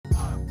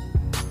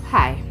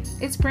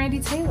it's Brandy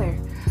Taylor.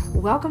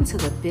 Welcome to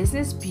the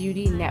Business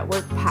Beauty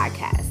Network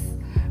podcast,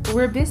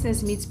 where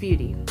business meets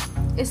beauty.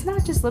 It's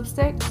not just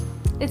lipstick,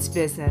 it's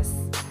business.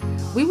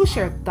 We will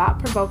share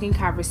thought-provoking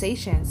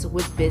conversations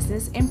with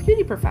business and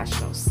beauty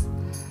professionals.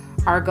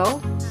 Our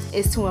goal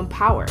is to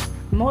empower,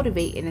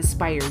 motivate, and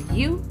inspire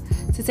you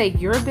to take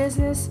your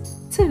business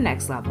to the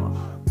next level.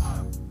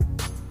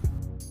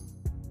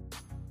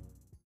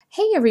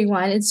 Hey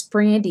everyone, it's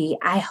Brandy.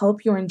 I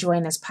hope you're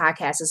enjoying this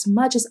podcast as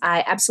much as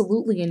I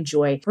absolutely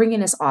enjoy bringing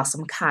this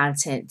awesome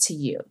content to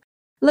you.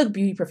 Look,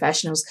 beauty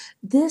professionals,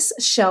 this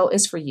show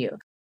is for you.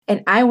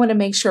 And I want to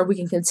make sure we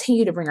can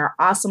continue to bring our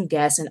awesome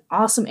guests and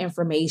awesome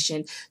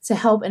information to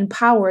help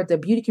empower the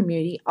beauty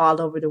community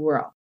all over the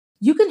world.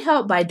 You can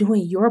help by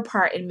doing your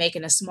part in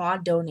making a small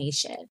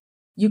donation.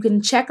 You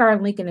can check our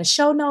link in the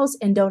show notes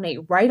and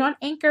donate right on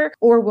Anchor,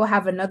 or we'll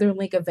have another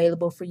link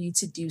available for you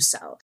to do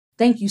so.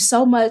 Thank you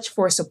so much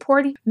for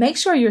supporting. Make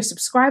sure you're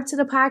subscribed to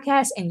the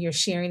podcast and you're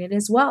sharing it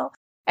as well.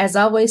 As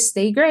always,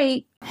 stay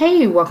great.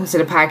 Hey, welcome to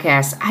the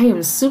podcast. I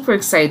am super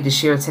excited to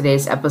share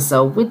today's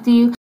episode with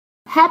you.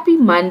 Happy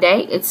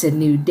Monday. It's a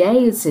new day,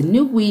 it's a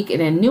new week,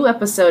 and a new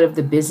episode of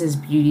the Business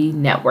Beauty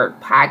Network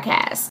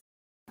podcast.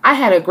 I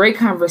had a great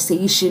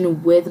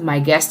conversation with my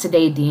guest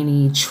today,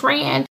 Danny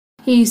Tran.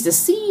 He's the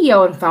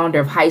CEO and founder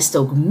of High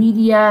Stoke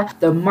Media,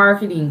 the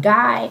marketing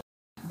guy.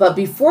 But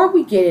before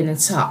we get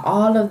into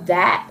all of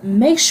that,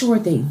 make sure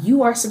that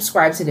you are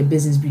subscribed to the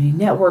Business Beauty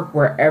Network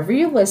wherever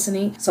you're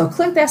listening. So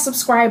click that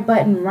subscribe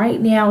button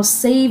right now,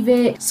 save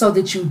it so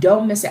that you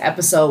don't miss an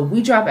episode.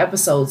 We drop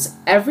episodes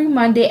every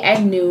Monday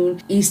at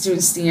noon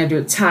Eastern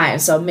Standard Time.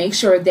 So make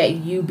sure that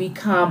you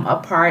become a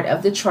part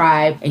of the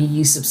tribe and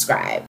you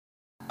subscribe.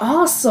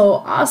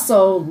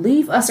 Also,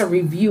 leave us a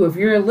review. If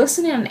you're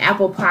listening on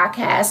Apple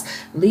Podcasts,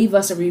 leave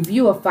us a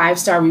review. A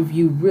 5-star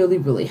review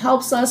really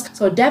helps us.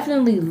 So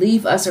definitely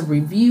leave us a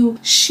review.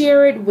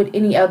 Share it with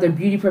any other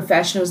beauty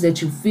professionals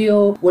that you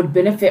feel would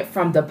benefit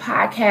from the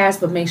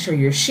podcast, but make sure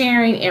you're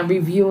sharing and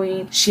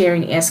reviewing.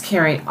 Sharing is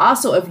caring.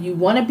 Also, if you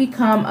want to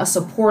become a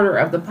supporter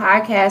of the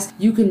podcast,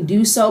 you can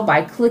do so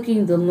by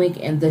clicking the link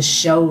in the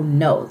show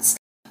notes.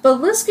 But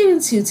let's get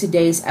into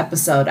today's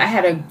episode. I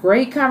had a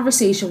great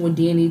conversation with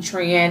Danny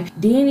Tran.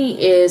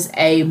 Danny is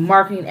a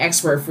marketing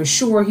expert for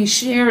sure. He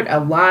shared a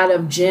lot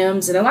of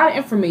gems and a lot of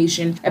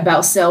information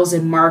about sales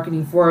and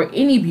marketing for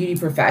any beauty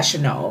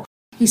professional.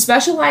 He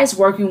specialized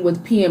working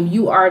with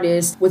PMU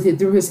artists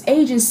through his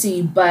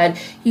agency, but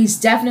he's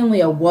definitely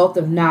a wealth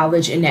of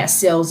knowledge in that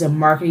sales and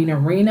marketing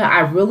arena.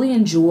 I really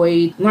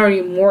enjoyed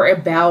learning more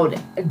about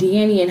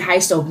Danny and High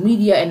Stoke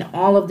Media and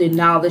all of the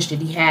knowledge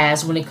that he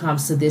has when it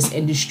comes to this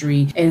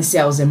industry and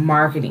sales and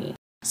marketing.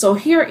 So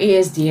here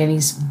is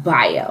Danny's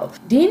bio.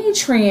 Danny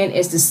Tran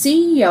is the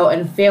CEO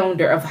and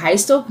founder of High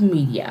Stoke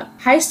Media.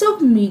 High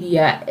Stoke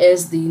Media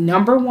is the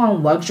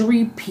 #1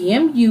 luxury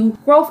PMU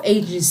growth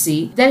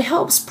agency that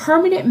helps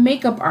permanent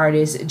makeup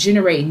artists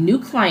generate new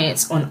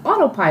clients on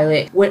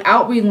autopilot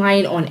without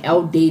relying on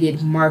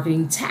outdated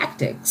marketing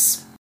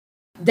tactics.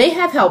 They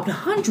have helped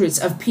hundreds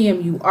of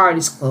PMU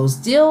artists close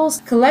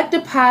deals, collect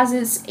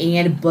deposits,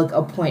 and book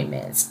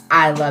appointments.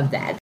 I love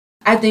that.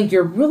 I think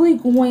you're really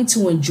going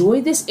to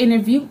enjoy this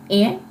interview,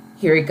 and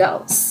here it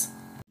goes.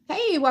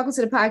 Hey, welcome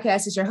to the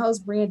podcast. It's your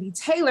host, Brandy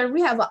Taylor.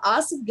 We have an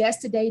awesome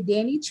guest today,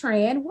 Danny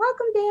Tran.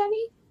 Welcome,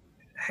 Danny.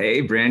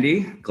 Hey,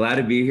 Brandy. Glad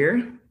to be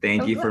here.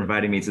 Thank you for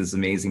inviting me to this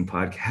amazing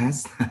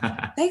podcast.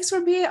 Thanks for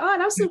being on.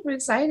 I'm super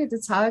excited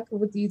to talk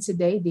with you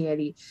today,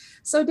 Danny.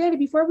 So, Danny,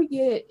 before we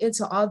get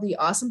into all the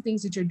awesome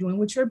things that you're doing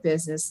with your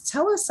business,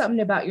 tell us something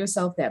about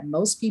yourself that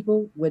most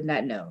people would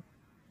not know.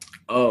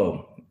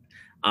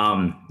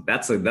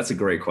 That's a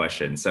great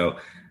question. So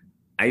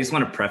I just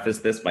want to preface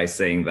this by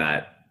saying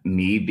that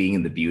me being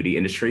in the beauty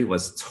industry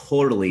was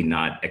totally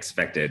not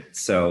expected.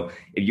 So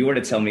if you were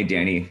to tell me,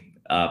 Danny,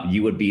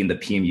 you would be in the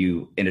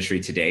PMU industry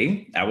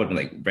today, I would be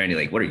like,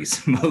 Brandy, what are you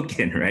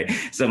smoking, right?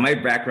 So my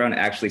background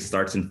actually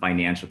starts in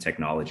financial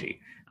technology.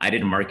 I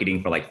did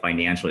marketing for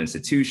financial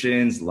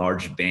institutions,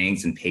 large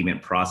banks, and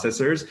payment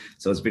processors.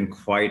 So it's been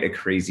quite a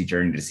crazy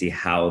journey to see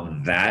how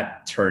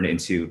that turned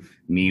into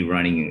me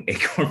running a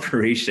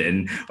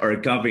corporation or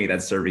a company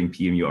that's serving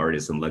PMU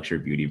artists and luxury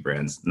beauty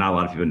brands. Not a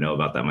lot of people know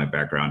about that, my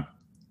background.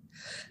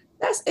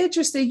 That's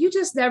interesting. You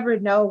just never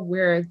know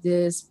where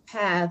this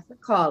path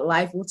called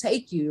life will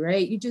take you,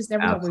 right? You just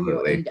never know where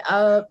you'll end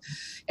up.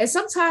 And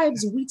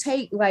sometimes we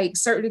take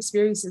certain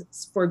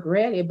experiences for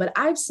granted, but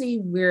I've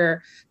seen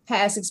where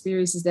past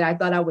experiences that I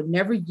thought I would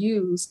never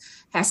use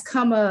has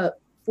come up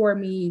for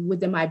me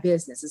within my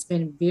business. It's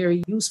been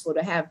very useful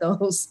to have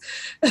those,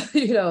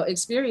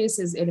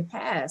 experiences in the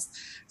past.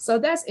 So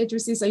that's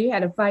interesting. So you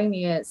had a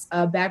finance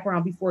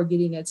background before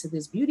getting into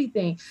this beauty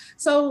thing.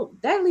 So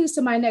that leads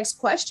to my next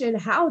question.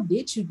 How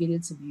did you get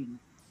into beauty?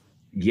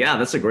 Yeah,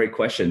 that's a great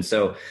question.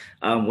 So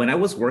when I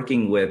was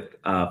working with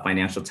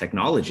financial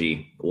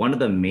technology, one of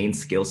the main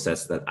skill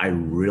sets that I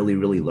really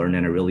learned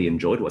and I really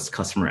enjoyed was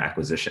customer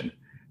acquisition.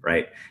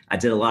 Right. I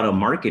did a lot of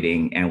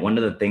marketing. And one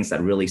of the things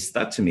that really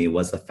stuck to me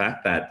was the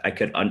fact that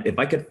if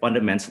I could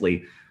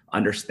fundamentally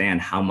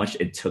understand how much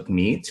it took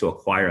me to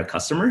acquire a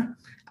customer,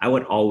 I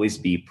would always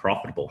be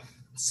profitable.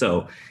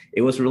 So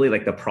it was really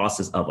like the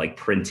process of like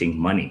printing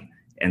money.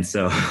 And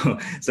so,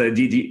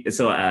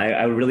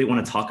 I really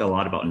want to talk a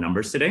lot about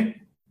numbers today.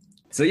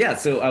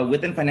 So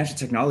within financial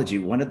technology,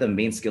 one of the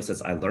main skill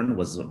sets I learned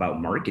was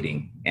about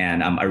marketing.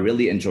 And I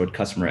really enjoyed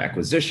customer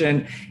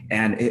acquisition.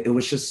 And it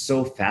was just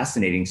so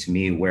fascinating to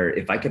me where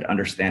if I could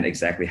understand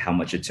exactly how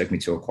much it took me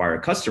to acquire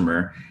a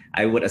customer,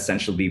 I would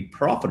essentially be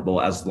profitable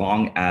as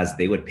long as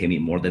they would pay me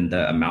more than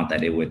the amount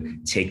that it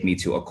would take me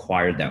to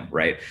acquire them,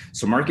 right?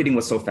 So marketing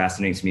was so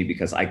fascinating to me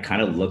because I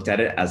kind of looked at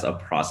it as a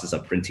process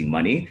of printing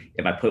money.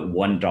 If I put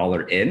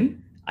 $1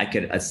 in, I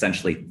could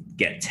essentially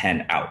get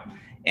 10 out.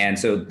 And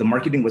so the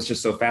marketing was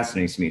just so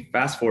fascinating to me.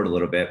 Fast forward a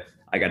little bit,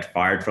 I got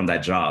fired from that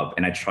job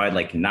and I tried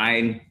like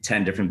 9,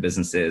 10 different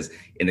businesses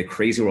in the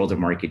crazy world of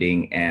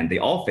marketing and they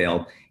all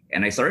failed.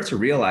 And I started to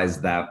realize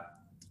that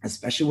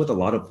especially with a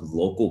lot of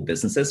local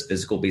businesses,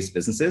 physical based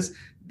businesses,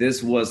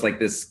 this was like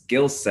this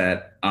skill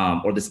set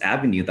or this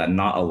avenue that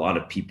not a lot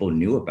of people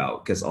knew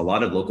about because a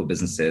lot of local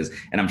businesses,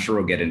 and I'm sure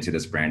we'll get into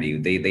this, Brandy,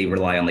 they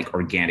rely on like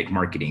organic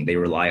marketing. They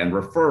rely on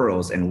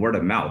referrals and word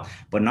of mouth,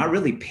 but not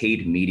really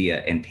paid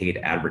media and paid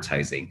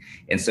advertising.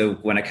 And so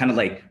when I kind of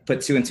like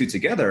put 2 and 2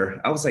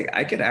 together, I was like,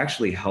 I could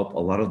actually help a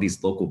lot of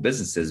these local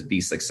businesses be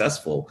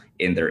successful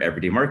in their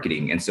everyday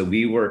marketing. And so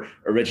we were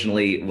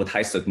originally with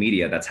High Stoke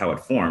Media, that's how it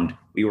formed.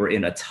 We were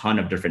in a ton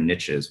of different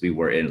niches. We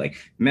were in like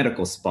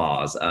medical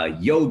spas,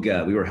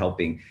 yoga. We were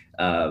helping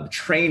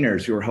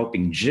trainers. We were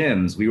helping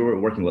gyms. We were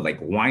working with like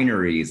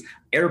wineries,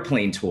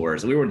 airplane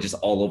tours. We were just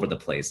all over the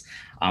place.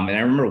 And I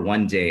remember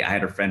one day I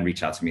had a friend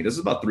reach out to me. This was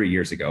about 3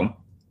 years ago.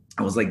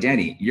 I was like,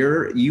 Danny,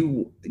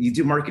 you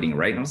do marketing,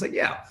 right? And I was like,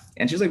 yeah.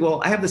 And she's like,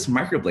 well, I have this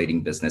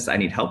microblading business I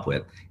need help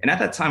with. And at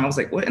that time, I was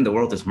like, what in the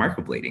world is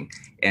microblading?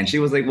 And she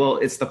was like, well,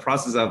 it's the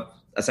process of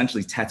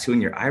essentially tattooing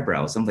your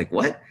eyebrows. I'm like,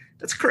 what?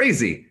 That's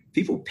crazy.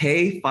 People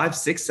pay $500,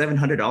 $600,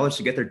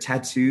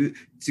 $700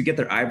 to get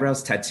their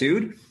eyebrows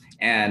tattooed.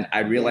 And I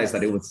realized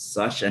that it was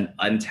such an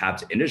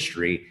untapped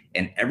industry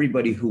and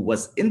everybody who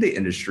was in the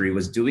industry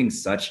was doing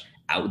such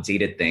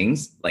outdated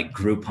things like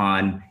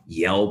Groupon,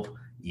 Yelp,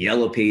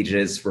 Yellow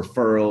Pages,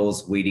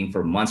 referrals, waiting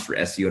for months for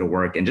SEO to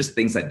work and just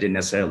things that didn't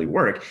necessarily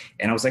work.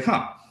 And I was like,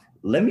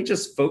 let me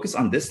just focus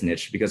on this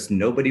niche because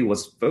nobody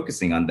was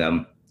focusing on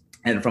them.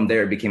 And from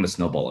there, it became a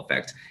snowball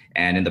effect.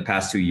 And in the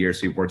past 2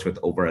 years, we've worked with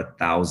over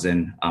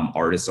 1,000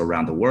 artists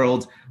around the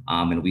world.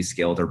 And we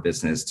scaled our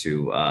business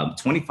to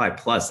 25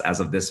 plus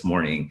as of this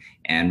morning.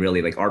 And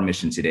really like our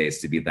mission today is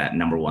to be that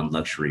 #1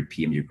 luxury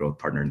PMU growth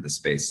partner in the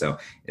space. So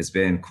it's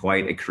been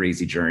quite a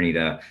crazy journey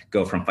to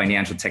go from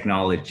financial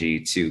technology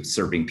to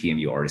serving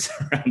PMU artists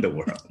around the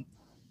world.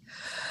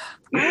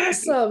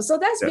 Awesome. So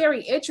that's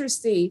very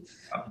interesting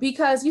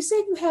because you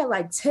said you had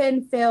like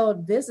 10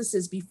 failed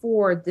businesses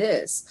before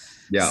this.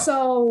 Yeah.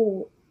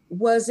 So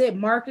was it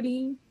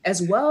marketing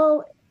as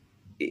well?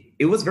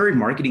 It was very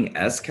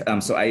marketing-esque.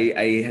 So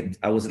I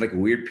was in like a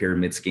weird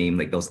pyramid scheme,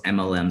 like those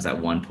MLMs at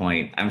one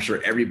point. I'm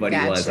sure everybody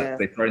was.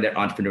 They started their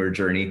entrepreneur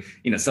journey.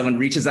 Someone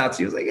reaches out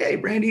to you, it's like, hey,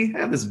 Brandy, I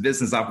have this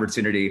business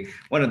opportunity.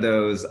 One of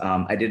those,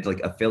 I did like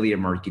affiliate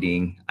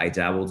marketing. I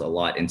dabbled a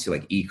lot into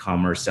like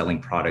e-commerce, selling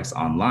products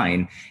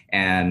online.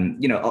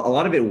 And, a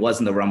lot of it was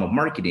in the realm of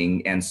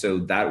marketing. And so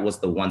that was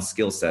the one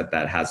skill set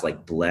that has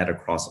like bled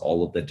across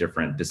all of the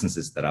different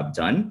businesses that I've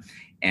done.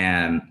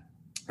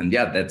 And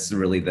yeah, that's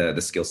really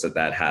the skill set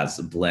that has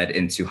bled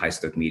into High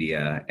Stoke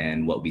Media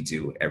and what we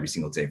do every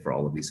single day for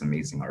all of these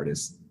amazing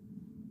artists.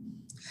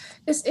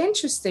 It's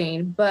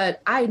interesting,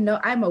 but I know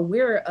I'm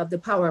aware of the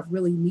power of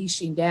really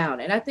niching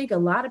down. And I think a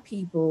lot of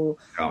people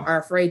are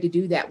afraid to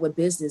do that with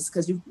business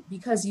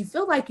because you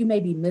feel like you may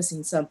be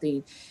missing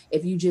something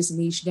if you just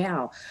niche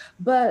down.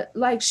 But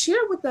like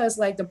share with us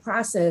like the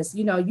process,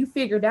 you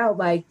figured out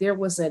like there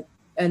was a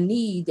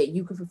need that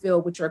you could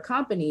fulfill with your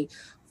company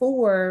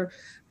for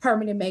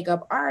permanent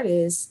makeup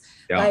artists,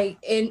 like,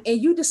 and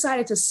you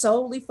decided to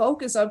solely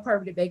focus on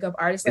permanent makeup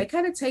artists, like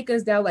kind of take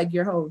us down like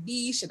your whole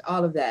niche and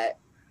all of that.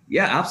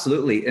 Yeah,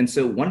 absolutely. And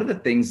so one of the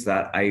things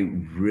that I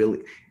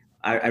really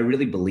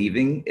believe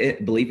in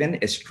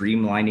is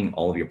streamlining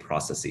all of your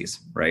processes,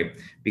 right?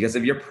 Because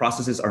if your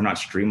processes are not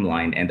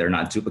streamlined and they're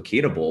not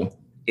duplicatable,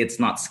 it's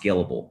not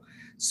scalable.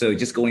 So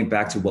just going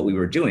back to what we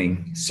were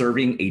doing,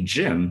 serving a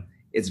gym,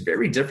 it's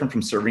very different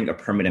from serving a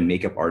permanent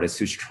makeup artist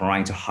who's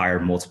trying to hire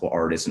multiple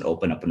artists and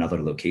open up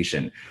another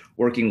location.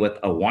 Working with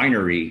a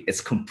winery, it's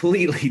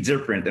completely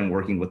different than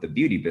working with a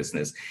beauty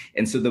business.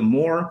 And so the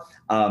more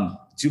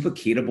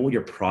duplicatable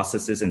your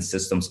processes and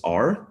systems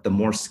are, the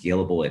more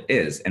scalable it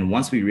is. And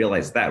once we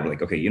realize that, we're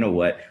like, okay, you know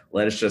what?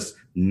 Let us just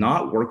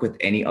not work with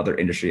any other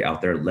industry out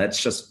there. Let's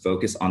just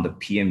focus on the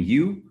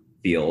PMU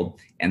field.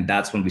 And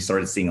that's when we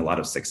started seeing a lot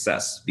of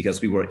success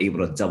because we were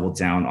able to double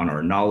down on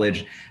our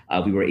knowledge.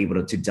 We were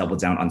able to double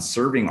down on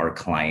serving our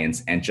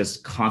clients and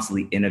just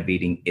constantly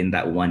innovating in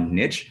that one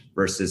niche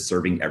versus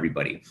serving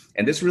everybody.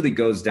 And this really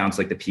goes down to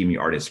like the PMU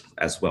artist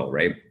as well,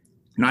 right?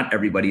 Not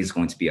everybody is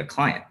going to be a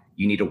client.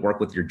 You need to work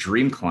with your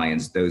dream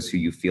clients, those who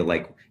you feel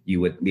like you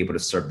would be able to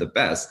serve the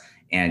best,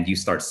 and you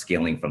start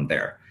scaling from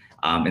there.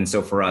 And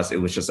so for us, it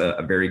was just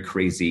a very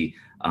crazy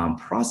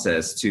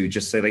process to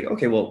just say like,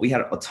 okay, well, we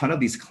had a ton of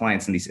these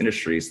clients in these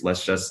industries.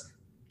 Let's just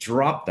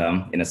drop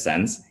them in a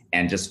sense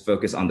and just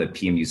focus on the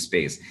PMU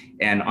space.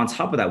 And on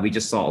top of that, we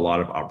just saw a lot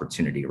of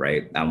opportunity,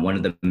 right? One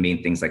of the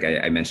main things, like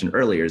I mentioned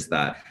earlier, is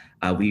that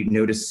we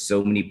noticed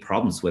so many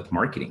problems with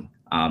marketing.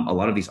 A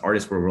lot of these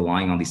artists were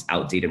relying on these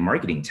outdated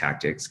marketing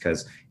tactics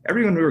because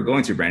everyone we were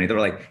going to, Brandy, they were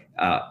like,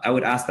 I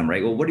would ask them,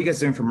 right, well, what are you guys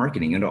doing for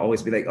marketing? And they'll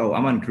always be like, oh,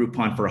 I'm on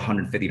Groupon for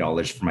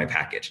 $150 for my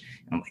package.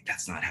 And I'm like,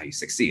 that's not how you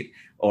succeed.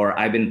 Or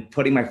I've been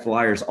putting my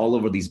flyers all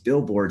over these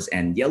billboards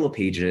and yellow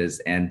pages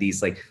and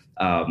these like,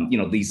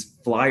 these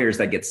flyers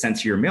that get sent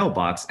to your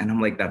mailbox. And I'm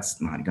like,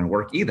 that's not going to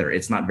work either.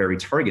 It's not very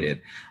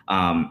targeted.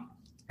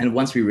 And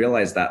once we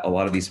realized that a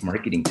lot of these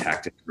marketing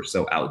tactics were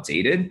so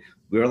outdated,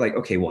 we were like,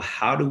 okay, well,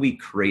 how do we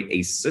create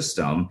a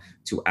system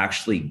to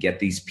actually get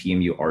these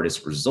PMU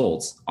artist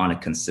results on a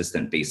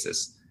consistent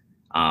basis?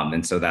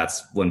 And so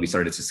that's when we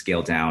started to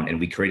scale down, and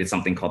we created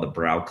something called the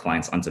Brow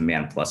Clients on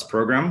Demand Plus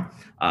program,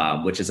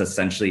 which is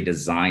essentially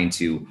designed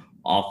to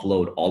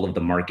offload all of the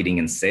marketing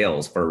and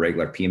sales for a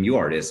regular PMU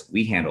artist.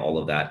 We handle all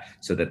of that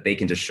so that they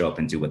can just show up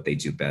and do what they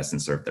do best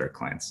and serve their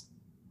clients.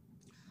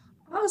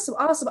 Awesome.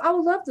 Awesome. I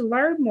would love to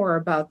learn more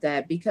about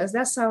that because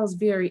that sounds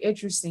very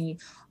interesting.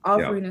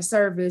 Offering a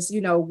service,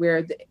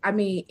 where,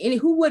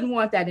 who wouldn't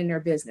want that in their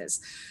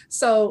business?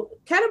 So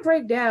kind of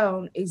break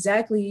down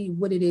exactly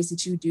what it is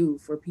that you do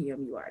for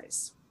PMU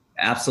artists.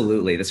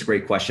 Absolutely. That's a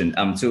great question.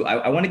 So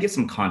I want to give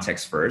some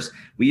context first.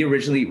 We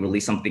originally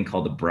released something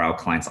called the Brow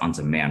Clients on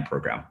Demand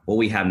program. What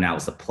we have now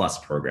is the Plus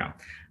program.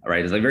 All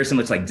right. It's like very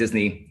similar to like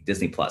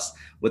Disney Plus.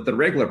 With the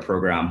regular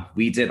program,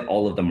 we did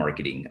all of the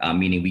marketing,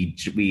 meaning we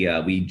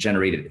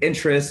generated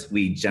interest,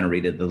 we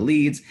generated the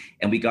leads,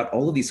 and we got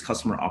all of these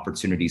customer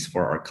opportunities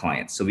for our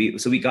clients. So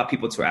we got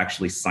people to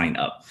actually sign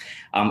up.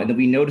 And then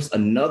we noticed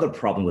another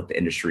problem with the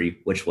industry,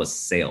 which was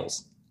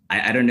sales.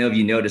 I don't know if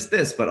you noticed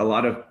this, but a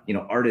lot of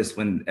artists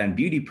and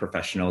beauty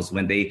professionals,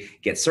 when they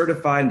get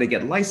certified and they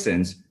get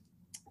licensed,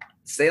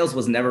 sales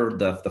was never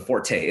the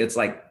forte. It's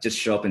like, just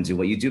show up and do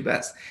what you do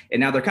best.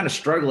 And now they're kind of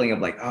struggling of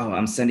like, oh,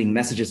 I'm sending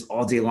messages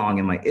all day long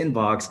in my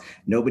inbox.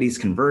 Nobody's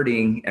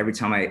converting. Every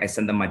time I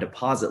send them my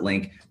deposit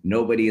link,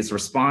 nobody is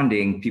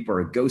responding. People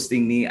are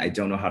ghosting me. I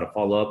don't know how to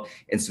follow up.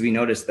 And so we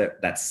noticed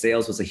that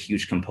sales was a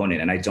huge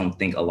component. And I don't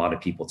think a lot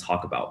of people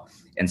talk about.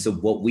 And so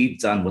what we've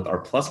done with our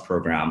Plus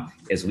program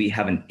is we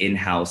have an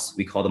in-house,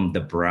 we call them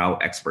the Brow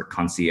Expert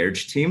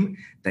Concierge team,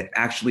 that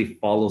actually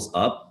follows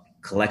up,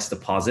 collects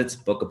deposits,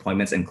 book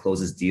appointments, and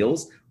closes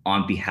deals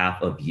on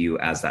behalf of you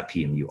as that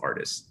PMU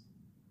artist.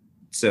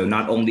 So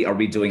not only are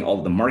we doing all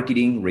of the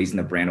marketing, raising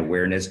the brand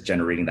awareness,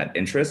 generating that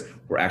interest,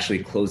 we're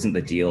actually closing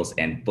the deals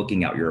and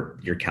booking out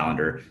your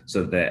calendar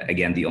so that,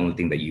 again, the only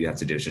thing that you have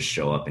to do is just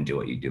show up and do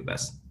what you do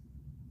best.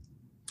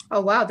 Oh,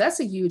 wow. That's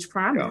a huge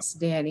promise,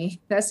 Danny.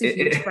 That's a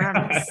huge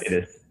promise. It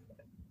is.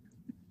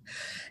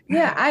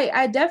 Yeah,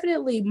 I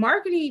definitely,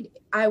 marketing,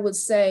 I would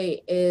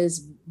say,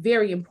 is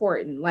very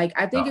important. Like,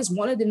 I think it's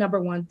one of the number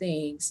one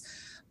things,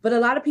 but a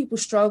lot of people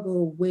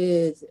struggle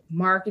with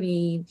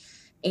marketing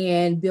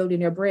and building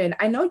their brand.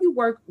 I know you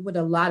work with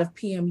a lot of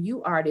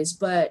PMU artists,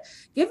 but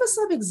give us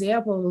some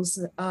examples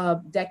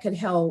that could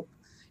help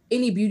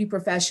any beauty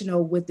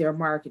professional with their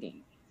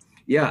marketing.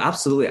 Yeah,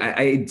 absolutely.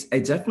 I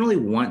definitely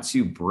want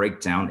to break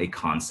down a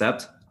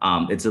concept.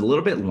 It's a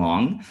little bit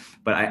long,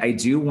 but I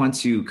do want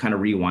to kind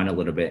of rewind a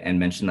little bit and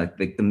mention that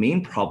the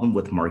main problem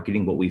with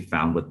marketing, what we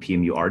found with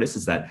PMU artists,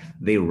 is that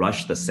they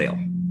rush the sale.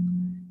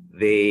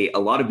 A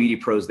lot of beauty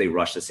pros, they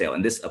rush the sale.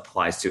 And this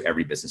applies to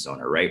every business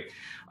owner, right?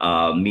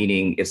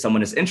 Meaning if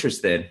someone is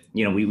interested,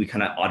 we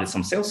kind of audit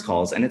some sales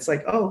calls and it's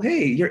like, oh,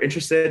 hey, you're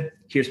interested.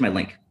 Here's my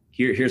link.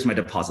 Here's my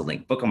deposit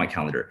link, book on my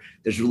calendar.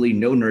 There's really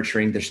no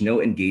nurturing. There's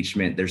no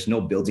engagement. There's no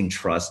building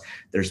trust.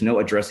 There's no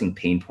addressing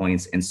pain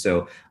points. And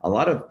so a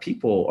lot of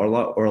people or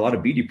a lot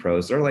of beauty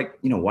pros are like,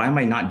 why am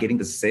I not getting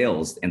the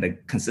sales and the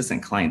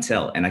consistent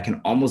clientele? And I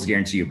can almost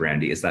guarantee you,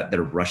 Brandy, is that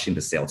they're rushing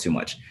the sale too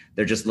much.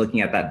 They're just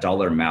looking at that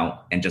dollar amount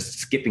and just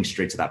skipping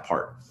straight to that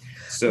part.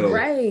 So,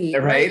 right.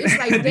 It's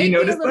like, date me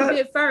a little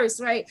bit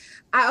first, right?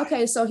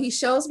 Okay, so he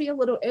shows me a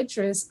little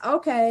interest.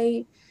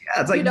 Okay.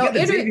 Yeah, it's like,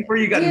 the day before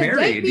you got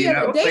married,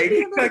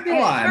 Like, come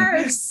on.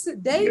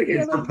 First. Date me a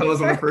little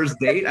propose on the first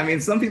date. I mean,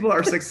 some people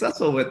are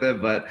successful with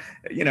it, but,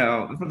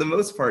 for the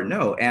most part,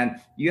 no. And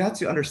you have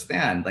to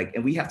understand,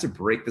 and we have to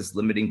break this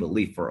limiting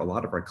belief for a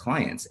lot of our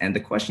clients. And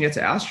the question you have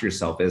to ask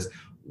yourself is,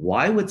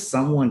 why would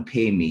someone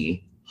pay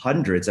me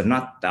hundreds, if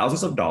not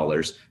thousands of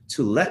dollars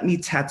to let me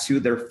tattoo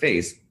their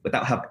face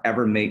without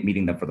ever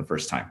meeting them for the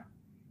first time?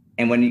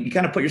 And when you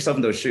kind of put yourself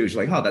in those shoes,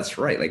 you're like, oh, that's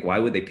right. Like, why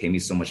would they pay me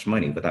so much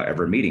money without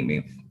ever meeting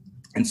me?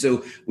 And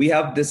so we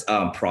have this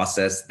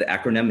process. The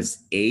acronym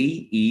is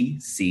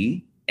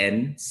AECNC,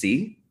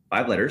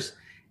 5 letters.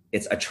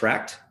 It's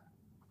attract,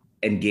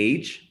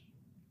 engage,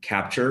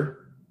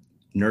 capture,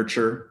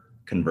 nurture,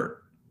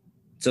 convert.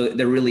 So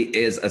there really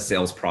is a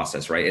sales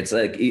process, right? It's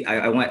like,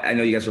 I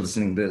know you guys are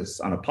listening to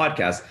this on a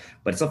podcast,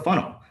 but it's a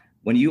funnel.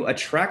 When you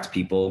attract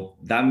people,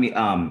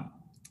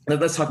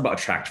 let's talk about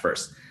attract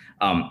first.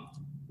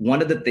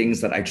 One of the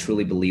things that I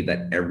truly believe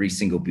that every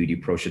single beauty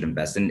pro should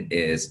invest in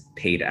is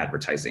paid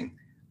advertising.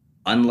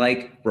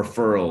 Unlike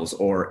referrals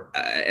or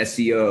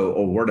SEO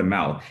or word of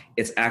mouth,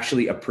 it's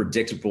actually a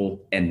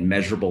predictable and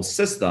measurable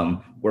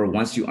system where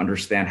once you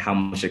understand how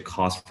much it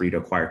costs for you to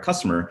acquire a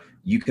customer,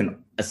 you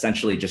can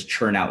essentially just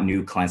churn out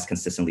new clients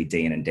consistently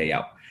day in and day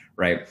out,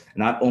 right?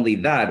 Not only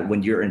that,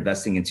 when you're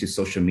investing into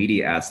social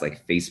media ads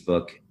like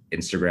Facebook,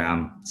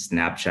 Instagram,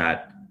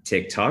 Snapchat,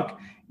 TikTok,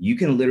 you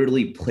can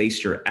literally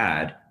place your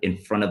ad in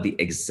front of the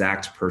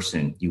exact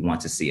person you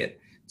want to see it.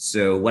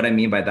 So what I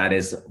mean by that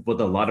is with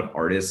a lot of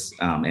artists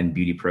and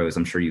beauty pros,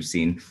 I'm sure you've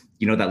seen,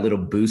 that little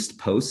boost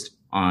post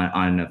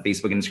on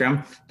Facebook and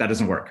Instagram, that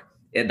doesn't work.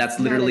 That's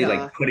literally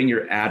like putting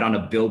your ad on a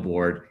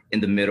billboard in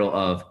the middle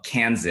of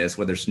Kansas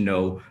where there's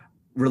no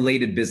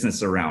related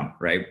business around,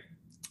 right?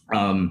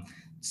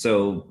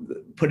 So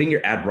putting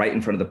your ad right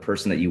in front of the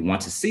person that you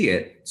want to see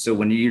it. So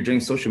when you're doing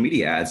social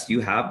media ads,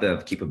 you have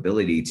the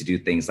capability to do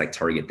things like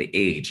target the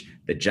age,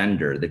 the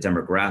gender, the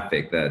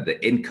demographic,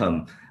 the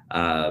income,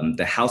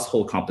 the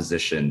household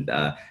composition,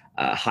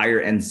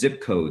 higher end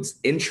zip codes,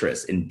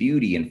 interests in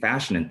beauty and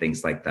fashion and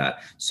things like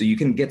that. So you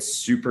can get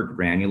super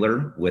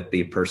granular with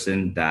the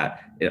person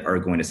that are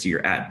going to see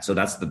your ad. So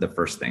that's the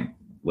first thing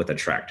with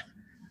Attract.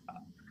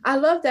 I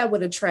love that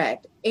with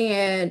Attract.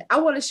 And I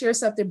want to share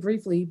something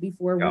briefly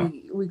before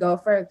we go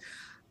further.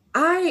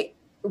 I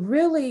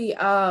really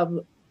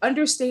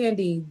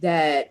understanding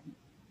that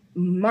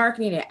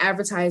marketing and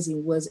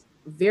advertising was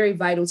very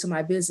vital to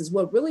my business.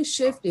 What really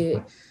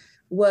shifted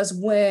was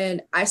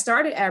when I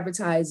started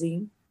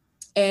advertising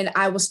and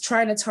I was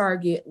trying to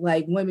target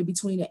like women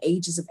between the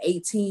ages of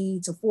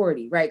 18 to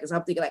 40, right? Because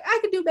I'm thinking like, I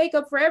can do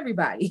makeup for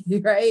everybody,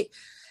 right?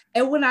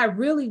 And when I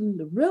really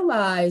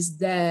realized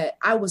that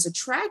I was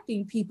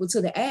attracting people to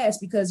the ads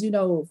because,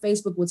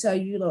 Facebook will tell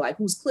you, like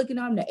who's clicking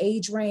on the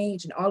age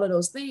range and all of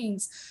those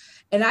things.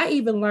 And I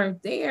even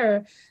learned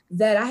there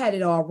that I had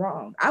it all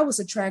wrong. I was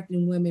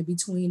attracting women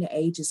between the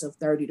ages of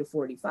 30 to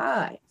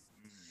 45.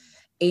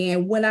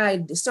 And when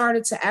I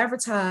started to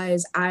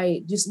advertise,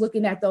 I just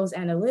looking at those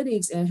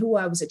analytics and who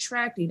I was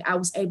attracting, I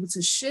was able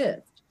to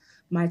shift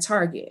my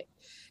target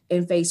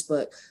in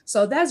Facebook.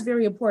 So that's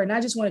very important. I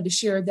just wanted to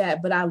share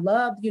that, but I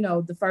love,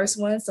 the first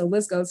one. So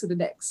let's go to the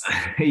next.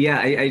 Yeah,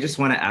 I just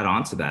want to add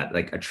on to that.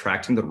 Like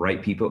attracting the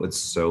right people, it's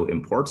so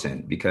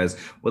important because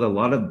with a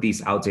lot of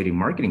these outdated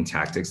marketing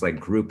tactics like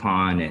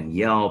Groupon and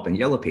Yelp and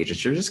Yellow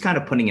Pages, you're just kind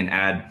of putting an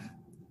ad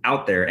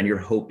out there and you're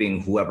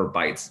hoping whoever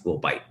bites will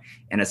bite.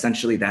 And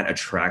essentially that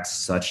attracts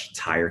such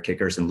tire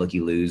kickers and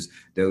looky-loos,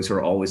 those who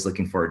are always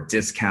looking for a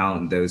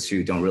discount, those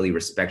who don't really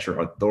respect your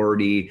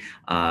authority.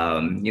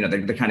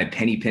 They're kind of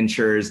penny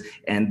pinchers.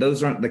 And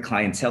those aren't the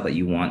clientele that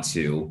you want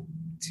to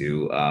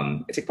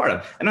take part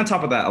of. And on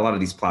top of that, a lot of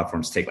these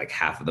platforms take like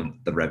half of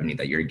the revenue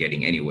that you're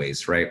getting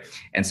anyways, right?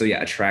 And so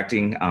yeah,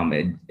 attracting,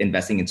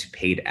 investing into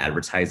paid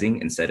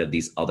advertising instead of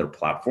these other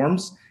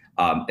platforms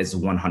is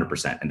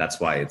 100%. And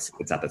that's why it's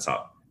at the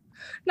top.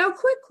 Now,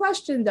 quick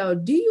question though,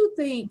 do you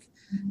think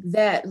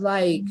that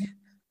like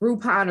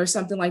Groupon or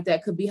something like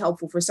that could be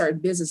helpful for certain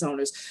business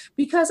owners?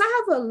 Because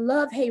I have a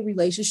love-hate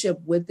relationship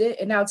with it,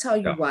 and I'll tell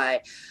you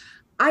why.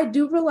 I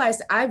do realize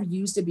that I've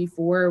used it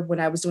before when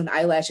I was doing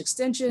eyelash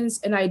extensions,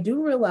 and I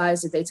do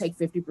realize that they take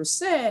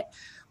 50%,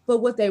 but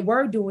what they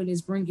were doing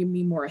is bringing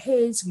me more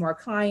hits, more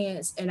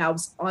clients, and I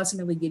was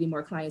ultimately getting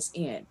more clients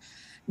in.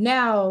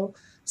 Now,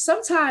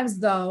 sometimes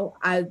though,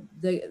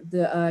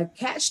 the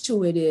catch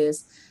to it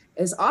is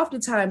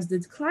oftentimes the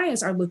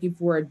clients are looking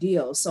for a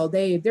deal. So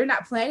they're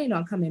not planning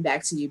on coming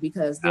back to you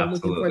because they're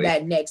looking for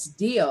that next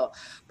deal.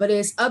 But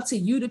it's up to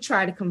you to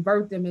try to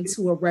convert them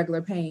into a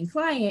regular paying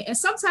client. And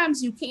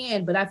sometimes you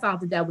can, but I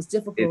found that was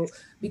difficult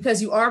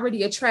because you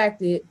already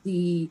attracted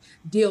the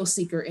deal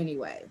seeker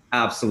anyway.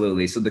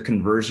 Absolutely. So the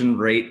conversion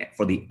rate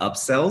for the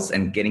upsells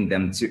and getting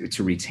them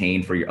to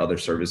retain for your other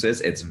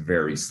services, it's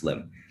very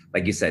slim.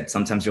 Like you said,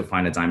 sometimes you'll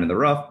find a diamond in the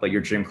rough, but your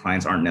dream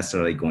clients aren't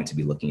necessarily going to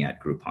be looking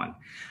at Groupon.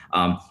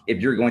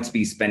 If you're going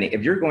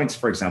to,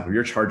 for example,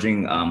 you're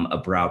charging a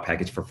brow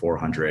package for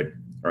 $400,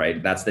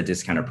 right? That's the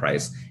discounted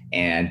price.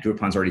 And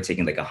Groupon's already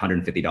taking like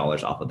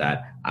 $150 off of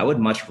that. I would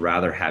much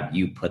rather have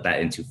you put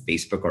that into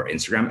Facebook or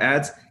Instagram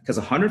ads because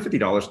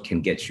 $150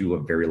 can get you a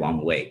very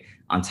long way.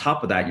 On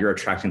top of that, you're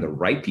attracting the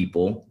right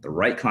people, the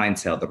right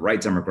clientele, the right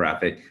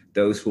demographic,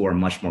 those who are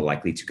much more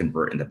likely to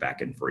convert in the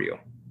back end for you.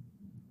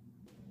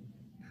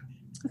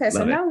 Okay,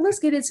 so now let's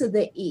get into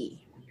the E.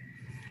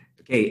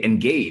 Okay,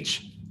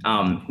 engage.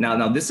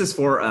 Now this is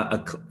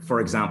for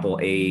example,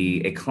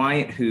 a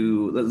client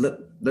who,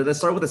 let's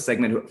start with a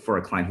segment for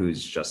a client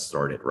who's just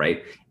started,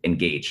 right?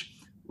 Engage.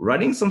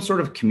 Running some sort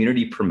of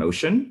community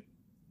promotion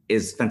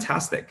is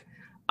fantastic.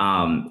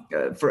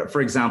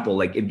 For example,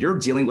 like if you're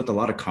dealing with a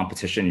lot of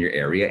competition in your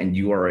area and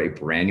you are a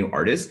brand new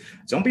artist,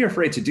 don't be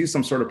afraid to do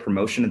some sort of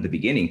promotion in the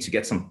beginning to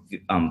get some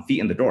feet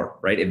in the door,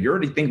 right? If you're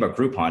already thinking about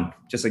Groupon,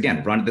 just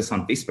again, run this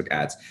on Facebook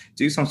ads,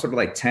 do some sort of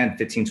like 10,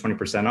 15,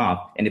 20%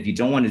 off. And if you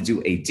don't want to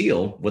do a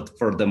deal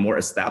for the more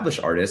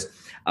established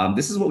artists,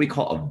 this is what we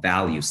call a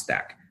value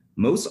stack.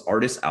 Most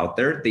artists out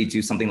there, they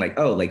do something like,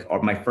 oh, like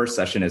my first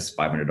session is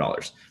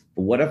 $500.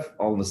 But what if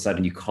all of a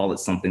sudden you call it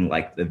something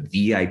like the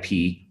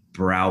VIP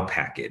brow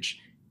package?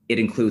 It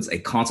includes a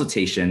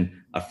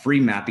consultation, a free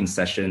mapping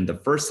session, the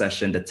first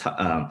session, the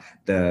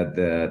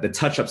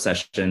touch-up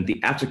session, the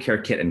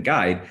aftercare kit and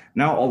guide.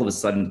 Now, all of a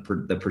sudden,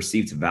 the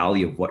perceived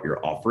value of what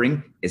you're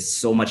offering is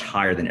so much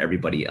higher than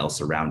everybody else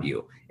around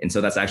you. And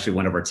so that's actually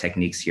one of our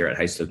techniques here at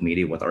Highstoke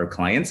Media with our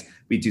clients.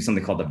 We do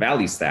something called the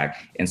value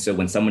stack. And so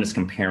when someone is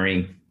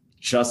comparing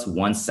just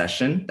one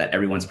session that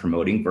everyone's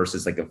promoting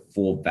versus like a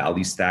full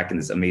value stack in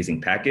this amazing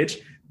package,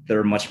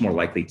 they're much more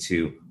likely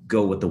to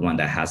go with the one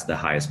that has the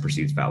highest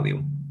perceived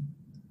value.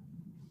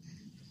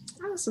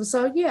 Awesome.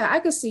 So yeah, I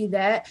could see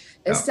that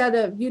instead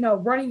of,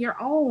 running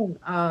your own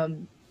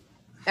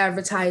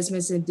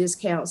advertisements and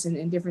discounts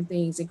and different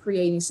things and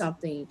creating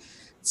something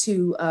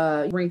to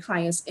bring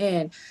clients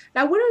in.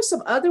 Now, what are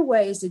some other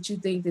ways that you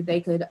think that they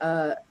could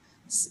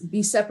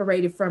be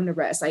separated from the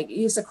rest? Like,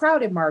 it's a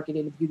crowded market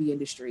in the beauty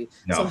industry.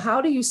 No. So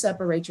how do you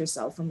separate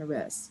yourself from the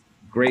rest?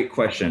 Great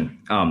question.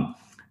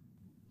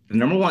 The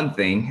number one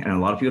thing, and a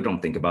lot of people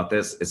don't think about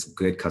this, is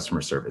good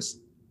customer service.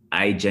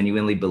 I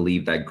genuinely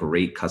believe that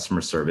great customer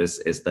service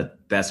is the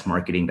best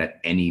marketing that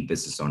any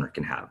business owner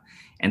can have.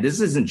 And this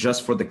isn't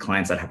just for the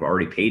clients that have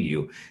already paid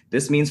you.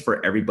 This means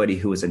for everybody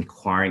who is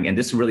inquiring, and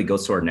this really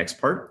goes to our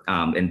next part.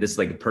 And this is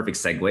like a perfect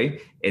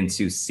segue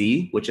into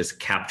C, which is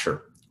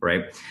capture,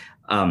 right?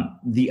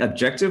 The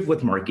objective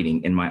with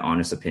marketing, in my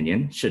honest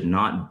opinion, should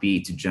not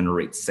be to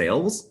generate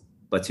sales,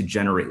 but to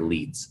generate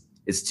leads.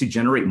 It's to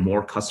generate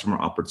more customer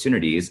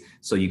opportunities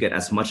so you get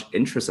as much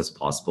interest as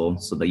possible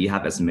so that you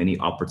have as many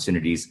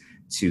opportunities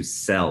to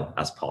sell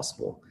as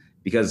possible.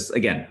 Because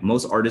again,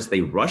 most artists,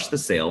 they rush the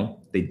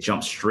sale, they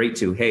jump straight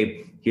to,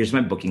 hey, here's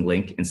my booking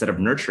link, instead of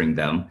nurturing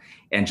them.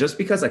 And just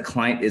because a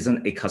client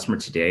isn't a customer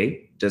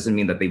today doesn't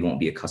mean that they won't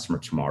be a customer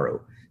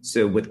tomorrow.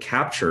 So with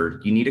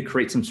capture, you need to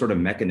create some sort of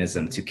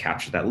mechanism to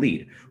capture that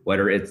lead,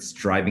 whether it's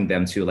driving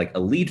them to like a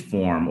lead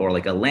form or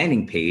like a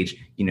landing page.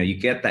 You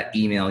get that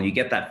email, you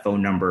get that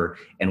phone number,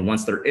 and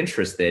once they're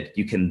interested,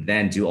 you can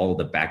then do all of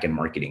the back-end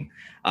marketing.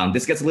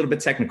 This gets a little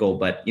bit technical,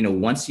 but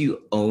once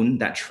you own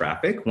that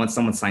traffic, once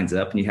someone signs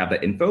up and you have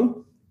that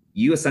info,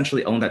 you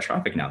essentially own that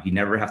traffic now. You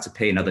never have to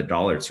pay another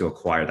dollar to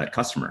acquire that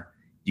customer.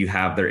 You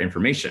have their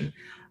information.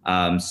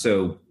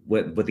 So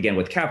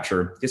with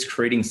capture, just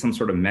creating some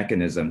sort of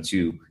mechanism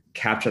to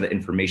capture the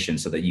information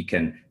so that you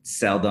can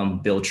sell them,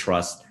 build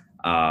trust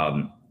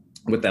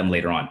with them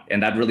later on.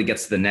 And that really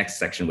gets to the next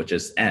section, which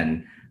is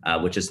N,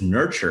 which is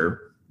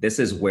nurture. This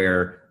is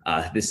where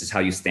this is how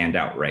you stand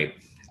out, right?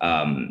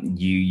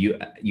 You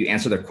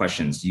answer their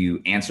questions,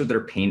 you answer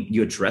their pain,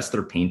 you address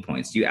their pain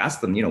points. You ask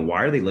them,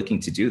 why are they looking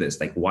to do this?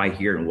 Like, why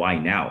here and why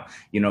now?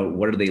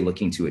 What are they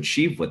looking to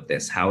achieve with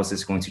this? How is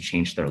this going to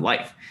change their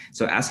life?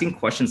 So asking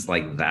questions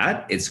like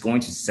that, it's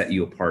going to set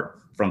you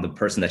apart from the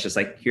person that's just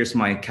like, here's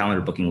my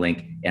calendar booking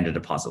link and a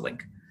deposit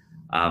link.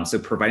 So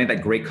providing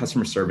that great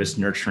customer service,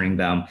 nurturing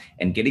them,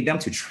 and getting them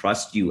to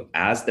trust you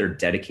as their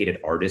dedicated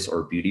artist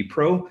or beauty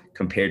pro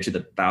compared to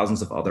the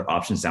thousands of other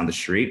options down the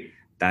street,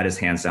 that is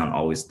hands down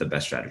always the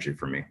best strategy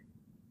for me.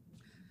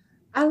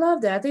 I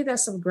love that. I think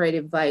that's some great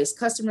advice.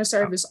 Customer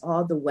service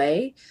all the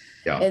way.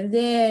 Yeah. And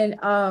then,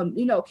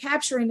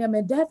 capturing them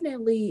and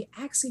definitely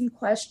asking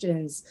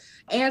questions,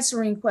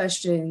 answering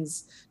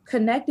questions,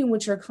 connecting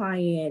with your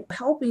client,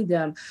 helping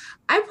them.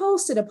 I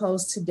posted a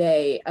post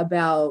today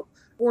about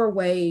 4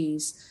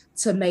 ways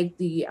to make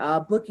the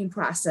booking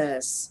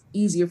process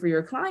easier for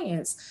your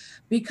clients,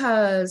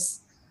 because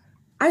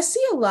I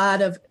see a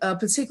lot of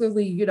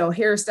particularly,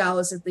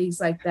 hairstylists and things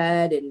like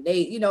that. And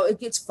they, it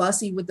gets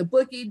fussy with the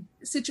booking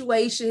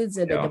situations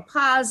and the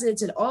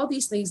deposits and all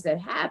these things that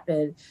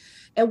happen.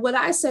 And what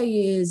I say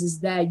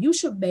is that you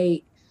should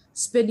make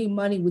spending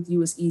money with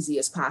you as easy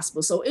as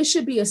possible. So it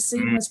should be a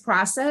seamless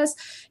process.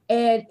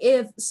 And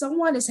if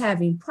someone is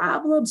having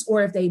problems,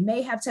 or if they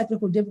may have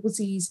technical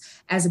difficulties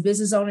as a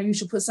business owner, you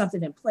should put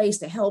something in place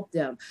to help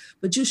them.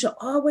 But you should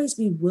always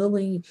be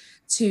willing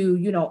to,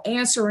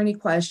 answer any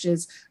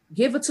questions,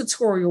 give a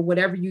tutorial,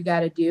 whatever you got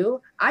to do.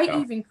 I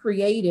even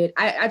created,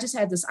 I just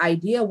had this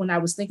idea when I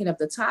was thinking of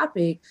the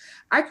topic.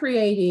 I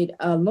created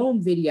a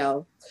Loom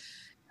video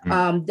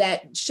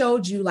that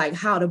showed you like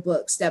how to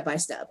book step by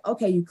step.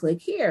 Okay, you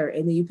click here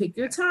and then you pick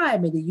your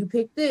time and then you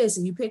pick this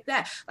and you pick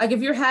that. Like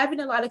if you're having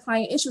a lot of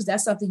client issues,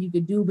 that's something you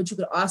could do, but you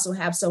could also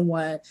have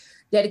someone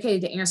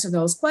dedicated to answer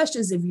those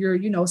questions if you're,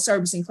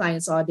 servicing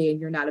clients all day and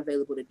you're not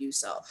available to do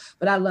so.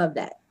 But I love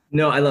that.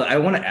 No, I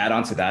want to add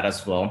on to that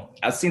as well.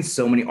 I've seen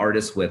so many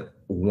artists with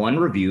 1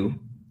 review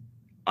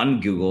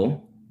on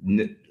Google,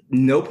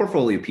 no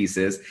portfolio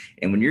pieces.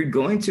 And when you're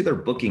going to their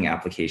booking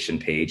application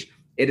page,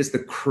 It is the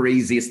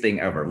craziest thing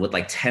ever, with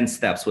like 10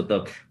 steps, with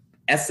the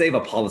essay of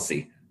a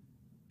policy.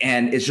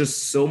 And it's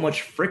just so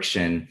much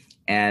friction.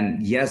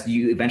 And yes,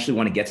 you eventually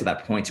want to get to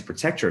that point to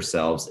protect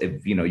yourselves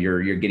if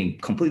you're getting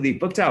completely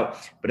booked out.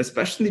 But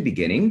especially in the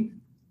beginning,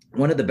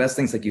 one of the best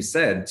things, like you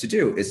said, to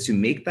do is to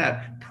make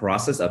that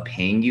process of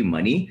paying you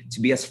money to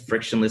be as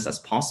frictionless as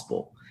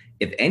possible.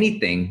 If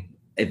anything,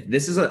 if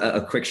this is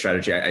a quick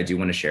strategy I do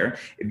want to share,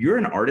 if you're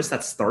an artist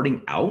that's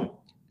starting out,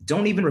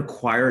 don't even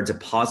require a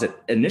deposit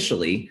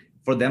initially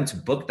for them to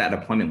book that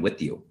appointment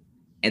with you.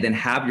 And then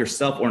have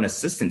yourself or an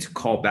assistant to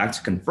call back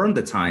to confirm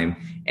the time,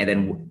 and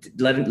then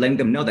letting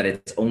them know that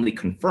it's only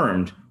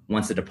confirmed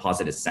once the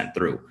deposit is sent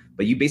through.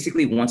 But you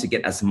basically want to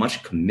get as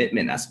much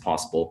commitment as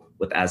possible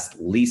with as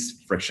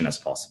least friction as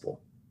possible.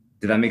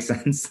 Did that make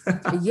sense?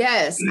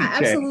 Yes, I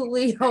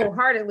absolutely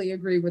wholeheartedly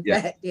agree with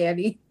that,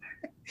 Danny.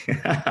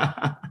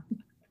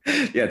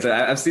 Yeah, so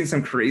I've seen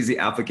some crazy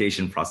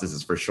application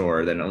processes for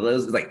sure. Then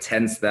those like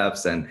 10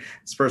 steps, and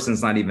this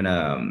person's not even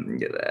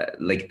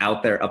like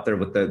up there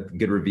with the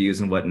good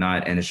reviews and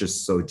whatnot, and it's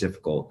just so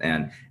difficult.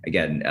 And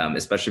again,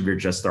 especially if you're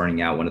just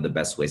starting out, one of the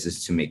best ways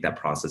is to make that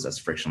process as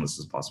frictionless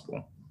as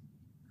possible.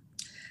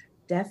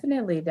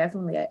 Definitely.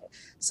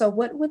 So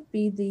what would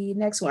be the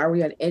next one? Are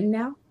we on N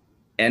now?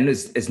 N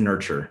is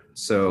nurture.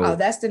 So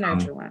that's the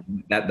nurture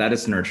one. That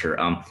is nurture.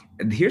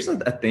 Here's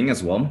a thing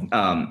as well.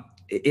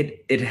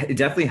 It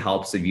definitely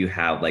helps if you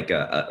have like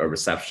a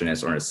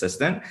receptionist or an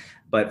assistant,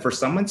 but for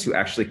someone to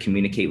actually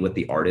communicate with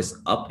the artist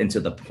up into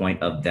the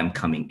point of them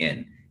coming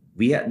in,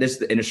 the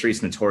industry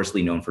is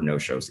notoriously known for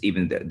no-shows,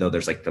 even though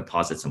there's like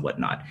deposits and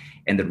whatnot.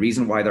 And the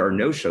reason why there are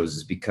no-shows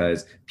is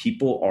because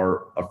people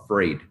are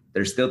afraid.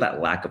 There's still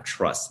that lack of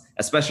trust,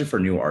 especially for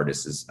new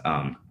artists.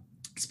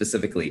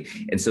 Specifically.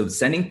 And so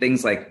sending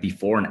things like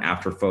before and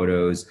after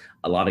photos,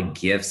 a lot of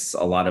gifts,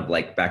 a lot of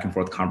like back and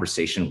forth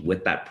conversation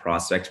with that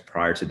prospect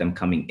prior to them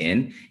coming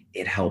in,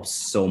 it helps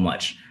so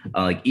much.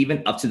 Like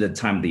even up to the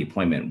time of the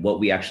appointment, what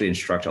we actually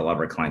instruct a lot of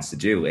our clients to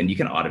do, and you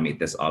can automate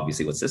this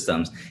obviously with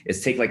systems,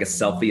 is take like a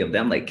selfie of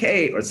them, like,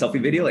 hey, or a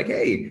selfie video, like,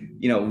 hey,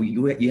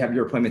 you have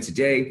your appointment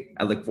today.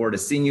 I look forward to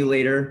seeing you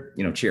later,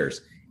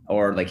 cheers.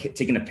 Or like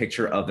taking a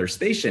picture of their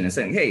station and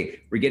saying,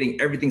 hey, we're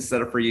getting everything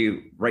set up for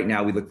you right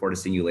now. We look forward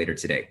to seeing you later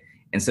today.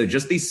 And so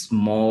just these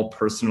small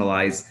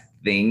personalized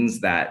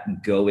things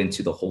that go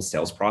into the whole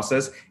sales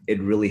process,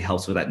 it really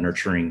helps with that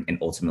nurturing and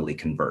ultimately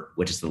convert,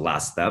 which is the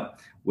last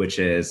step, which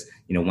is,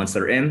 once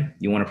they're in,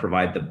 you want to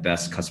provide the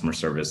best customer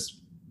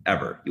service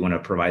ever. You want to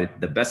provide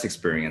the best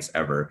experience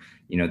ever.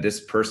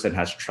 This person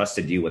has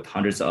trusted you with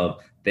hundreds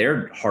of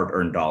their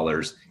hard-earned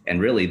dollars and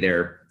really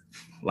their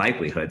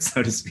livelihood,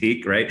 so to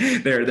speak, right?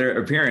 Their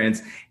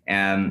appearance.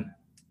 And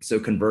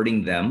so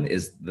converting them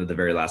is the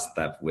very last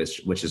step,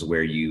 which is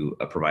where you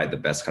provide the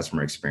best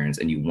customer experience,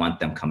 and you want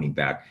them coming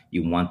back.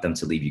 You want them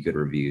to leave you good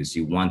reviews.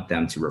 You want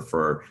them to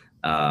refer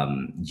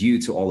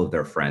you to all of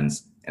their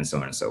friends, and so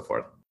on and so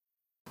forth.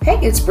 Hey,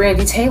 it's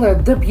Brandy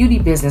Taylor, the beauty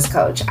business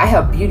coach. I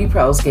help beauty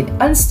pros get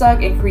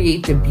unstuck and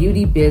create the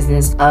beauty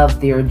business of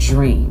their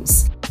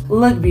dreams.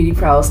 Look, beauty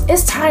pros,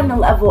 it's time to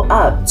level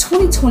up.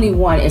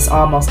 2021 is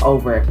almost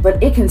over,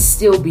 but it can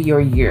still be your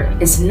year.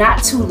 It's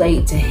not too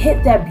late to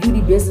hit that beauty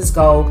business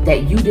goal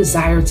that you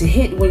desire to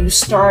hit when you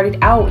started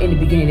out in the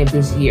beginning of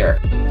this year.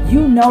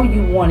 You know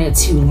you wanted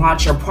to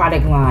launch your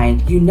product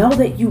line. You know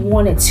that you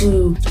wanted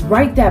to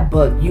write that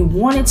book. You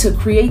wanted to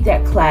create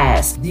that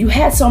class. You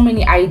had so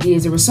many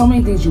ideas. There were so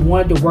many things you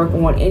wanted to work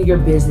on in your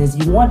business.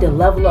 You wanted to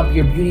level up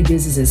your beauty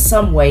business in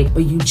some way,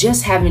 but you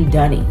just haven't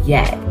done it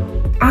yet.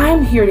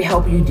 I'm here to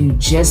help you do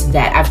just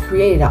that. I've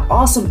created an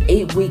awesome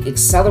 8-week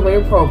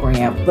accelerator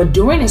program, but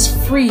during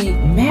this free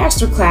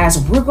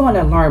masterclass, we're going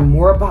to learn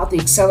more about the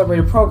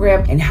accelerator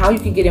program and how you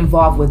can get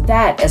involved with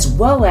that, as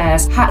well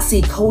as hot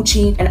seat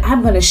coaching. And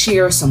I'm going to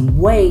share some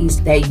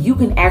ways that you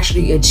can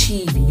actually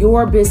achieve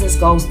your business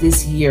goals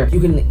this year. You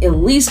can at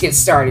least get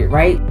started,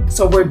 right?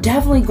 So we're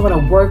definitely going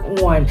to work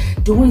on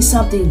doing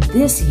something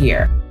this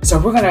year. So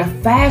we're going to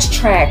fast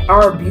track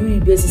our beauty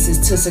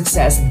businesses to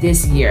success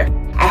this year.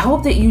 I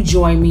hope that you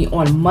join me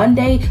on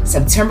Monday,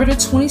 September the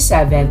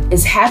 27th.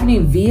 It's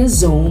happening via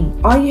Zoom.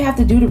 All you have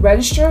to do to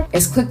register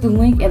is click the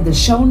link in the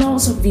show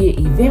notes via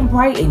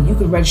Eventbrite, and you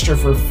can register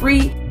for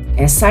free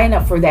and sign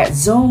up for that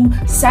Zoom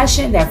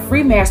session, that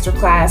free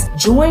masterclass.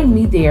 Join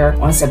me there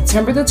on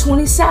September the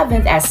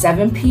 27th at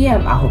 7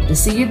 p.m. I hope to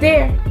see you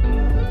there.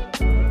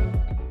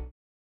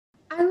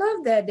 I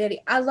love that,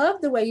 Daddy. I love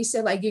the way you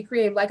said, like, get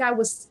creative. Like I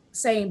was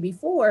saying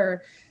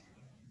before,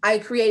 I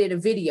created a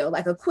video,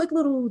 like a quick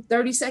little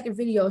 30-second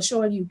video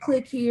showing you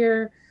click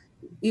here,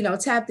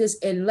 tap this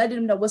and let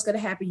them know what's going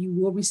to happen. You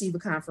will receive a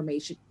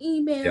confirmation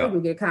email,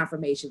 you'll get a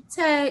confirmation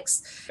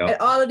text, and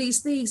all of these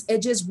things, and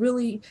just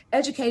really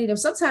educating them.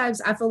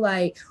 Sometimes I feel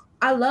like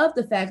I love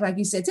the fact, like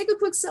you said, take a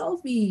quick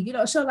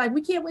selfie, show like,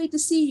 we can't wait to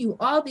see you,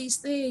 all these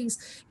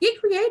things. Get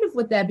creative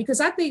with that, because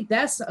I think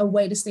that's a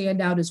way to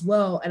stand out as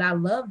well. And I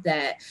love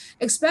that,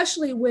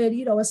 especially when,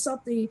 it's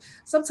something,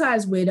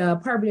 sometimes with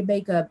permanent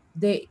makeup,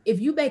 if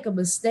you make a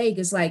mistake,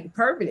 it's like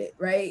permanent,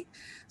 right?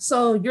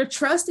 So you're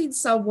trusting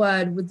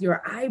someone with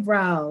your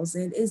eyebrows,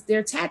 and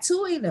they're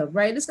tattooing them,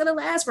 right? It's going to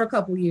last for a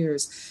couple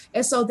years.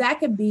 And so that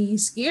can be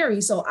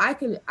scary. So I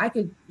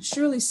could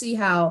surely see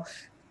how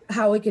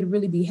it could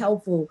really be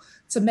helpful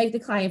to make the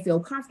client feel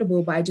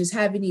comfortable by just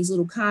having these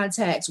little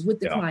contacts with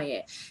the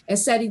client and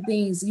setting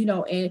things,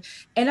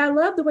 and I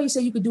love the way you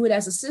say you could do it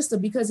as a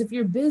system, because if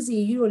you're busy,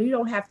 you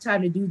don't have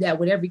time to do that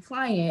with every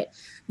client.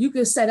 You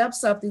could set up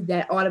something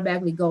that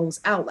automatically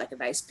goes out, like a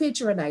nice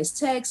picture, a nice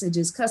text, and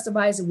just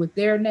customize it with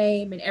their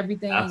name and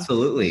everything.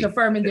 Absolutely.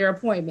 Confirming their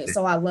appointment.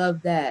 So I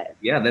love that.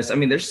 Yeah, there's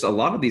a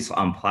lot of these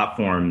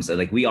platforms.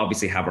 Like, we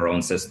obviously have our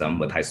own system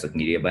with Highslick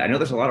Media, but I know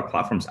there's a lot of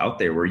platforms out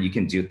there where you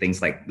can do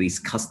things like these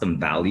custom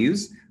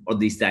values or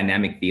these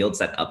dynamic fields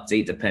that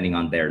update depending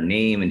on their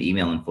name and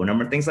email and phone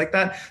number, things like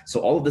that.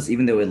 So all of this,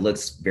 even though it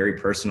looks very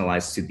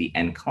personalized to the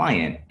end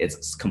client,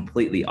 it's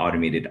completely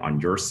automated on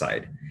your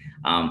side.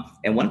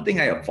 And one thing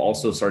I have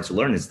also started to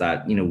learn is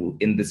that,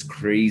 in this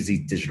crazy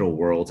digital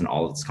world and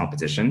all of this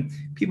competition,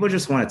 people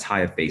just want to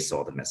tie a face to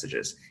all the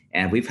messages.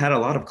 And we've had a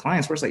lot of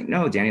clients where it's like,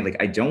 no, Danny, like,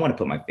 I don't want to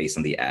put my face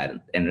on the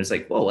ad. And it's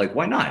like, well, like,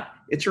 why not?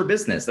 It's your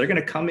business. They're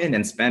going to come in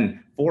and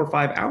spend 4 or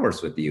 5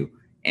 hours with you.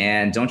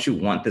 And don't you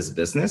want this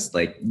business?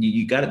 Like,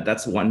 you got it.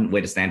 That's one way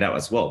to stand out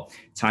as well.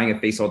 Tying a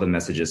face to all the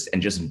messages and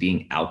just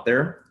being out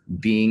there,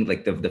 being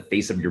like the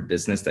face of your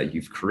business that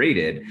you've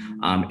created.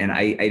 And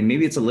I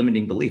maybe it's a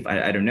limiting belief.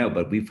 I don't know,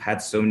 but we've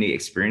had so many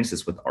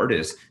experiences with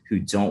artists who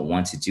don't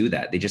want to do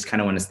that. They just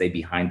kind of want to stay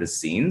behind the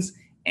scenes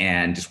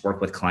and just work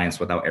with clients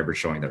without ever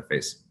showing their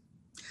face.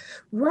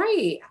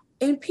 Right.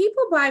 And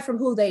people buy from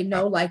who they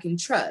know, like, and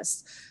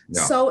trust.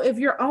 Yeah. So if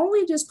you're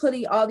only just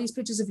putting all these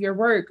pictures of your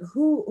work,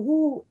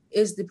 who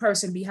is the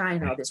person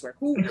behind all this work?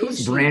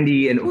 Who's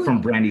Brandy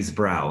from Brandy's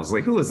Brows?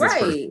 Like, who is this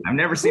person? I've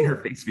never seen her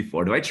face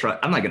before. Do I trust?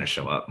 I'm not going to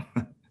show up.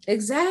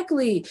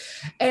 Exactly.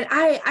 And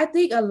I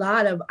think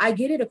I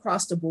get it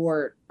across the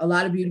board. A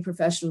lot of beauty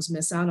professionals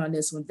miss out on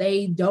this one.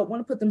 They don't want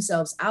to put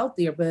themselves out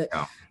there, but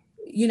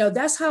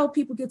that's how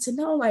people get to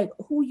know, like,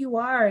 who you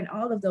are and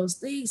all of those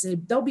things.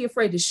 And don't be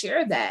afraid to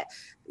share that,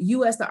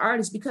 you as the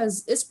artist,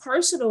 because it's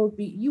personal.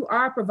 You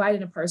are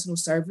providing a personal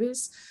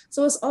service.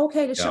 So it's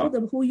okay to show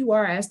them who you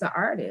are as the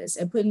artist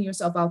and putting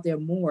yourself out there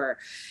more.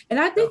 And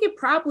I think it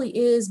probably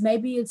is,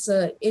 maybe it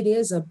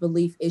is a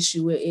belief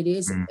issue. It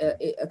is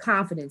a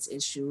confidence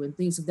issue and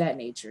things of that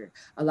nature.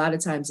 A lot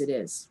of times it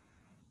is.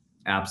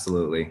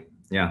 Absolutely.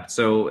 Yeah.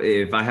 So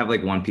if I have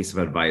like one piece of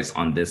advice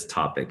on this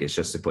topic, it's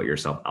just to put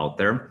yourself out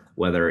there,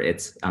 whether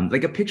it's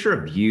like a picture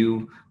of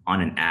you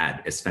on an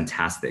ad is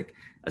fantastic.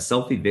 A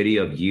selfie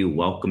video of you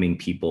welcoming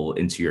people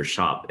into your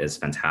shop is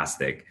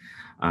fantastic.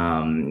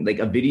 Like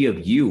a video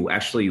of you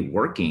actually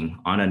working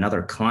on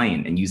another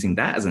client and using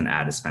that as an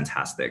ad is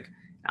fantastic.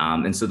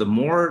 And so the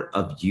more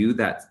of you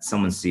that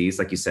someone sees,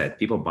 like you said,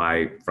 people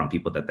buy from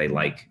people that they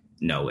like,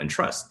 know, and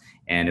trust.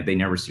 And if they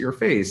never see your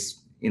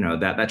face,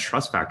 that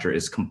trust factor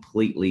is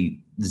completely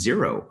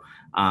zero.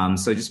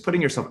 So just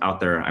putting yourself out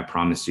there, I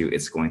promise you,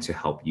 it's going to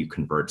help you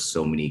convert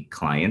so many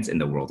clients in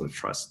the world of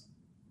trust.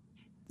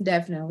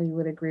 Definitely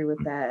would agree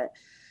with that.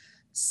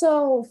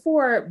 So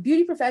for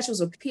beauty professionals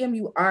or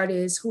PMU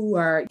artists who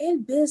are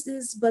in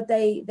business, but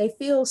they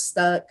feel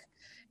stuck,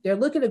 they're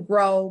looking to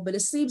grow, but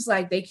it seems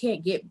like they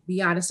can't get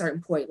beyond a certain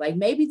point. Like,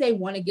 maybe they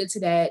want to get to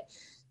that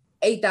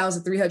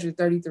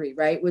 8,333,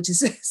 right? Which is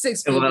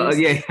 6 figures. Well,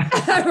 yeah.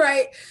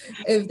 Right.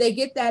 If they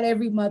get that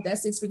every month,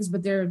 that's 6 figures,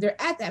 but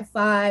they're at that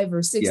 5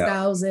 or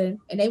 6,000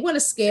 and they want to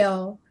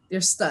scale,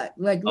 they're stuck.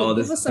 Like,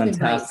 this is a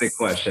fantastic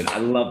question. I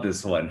love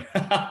this one.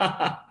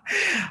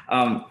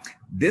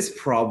 This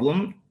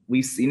problem,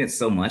 we've seen it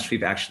so much,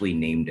 we've actually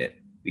named it.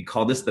 We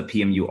call this the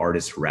PMU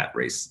artist rat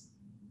race.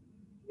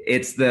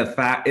 It's the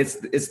fact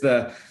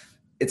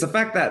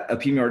that a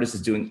PMU artist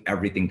is doing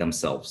everything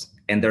themselves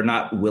and they're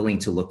not willing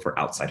to look for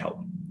outside help.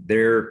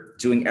 They're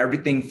doing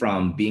everything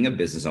from being a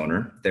business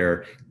owner.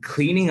 They're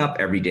cleaning up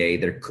every day.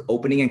 They're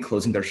opening and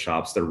closing their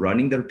shops. They're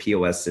running their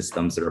POS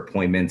systems, their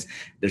appointments.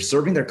 They're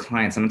serving their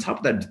clients. And on top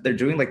of that, they're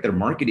doing like their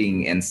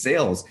marketing and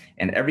sales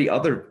and every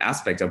other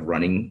aspect of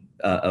running,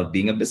 of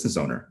being a business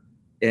owner.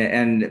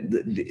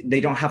 And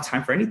they don't have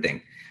time for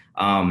anything.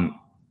 And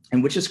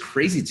which is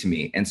crazy to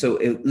me. And so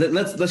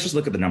let's just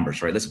look at the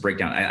numbers, right? Let's break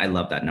down. I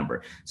love that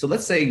number. So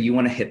let's say you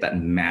want to hit that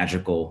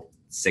magical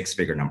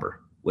 6-figure number,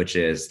 which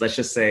is, let's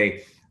just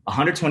say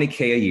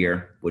 120K a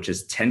year, which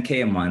is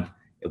 10K a month.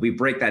 If we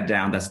break that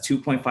down, that's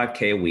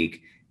 2.5K a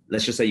week.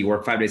 Let's just say you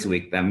work 5 days a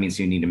week. That means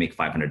you need to make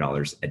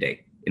 $500 a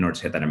day in order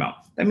to hit that amount.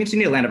 That means you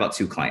need to land about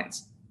 2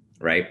 clients,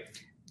 right?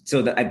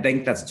 So I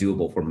think that's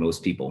doable for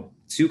most people,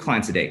 2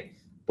 clients a day.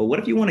 But what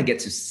if you want to get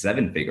to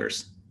 7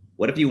 figures?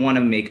 What if you want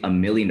to make $1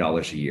 million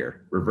a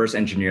year? Reverse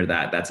engineer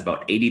that. That's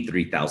about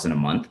 $83,000 a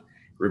month.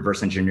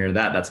 Reverse engineer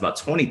that. That's about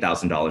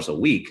 $20,000 a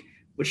week,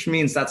 which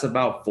means that's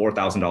about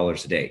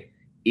 $4,000 a day.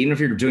 Even if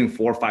you're doing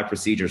 4 or 5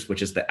 procedures,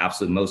 which is the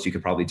absolute most you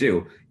could probably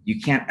do,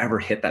 you can't ever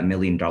hit that $1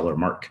 million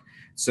mark.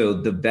 So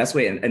the best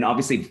way, and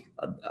obviously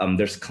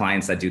there's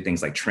clients that do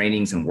things like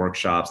trainings and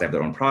workshops, they have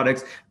their own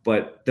products,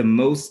 but the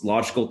most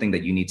logical thing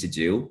that you need to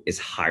do is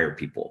hire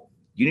people.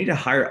 You need to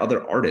hire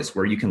other artists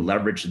where you can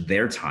leverage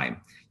their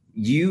time.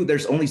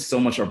 There's only so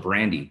much of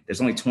Brandy. There's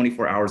only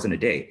 24 hours in a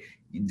day.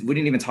 We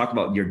didn't even talk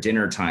about your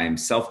dinner time,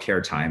 self-care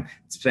time,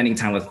 spending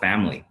time with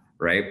family,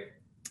 right?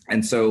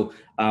 And so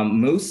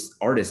most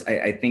artists,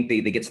 I think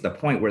they get to the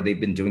point where they've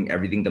been doing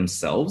everything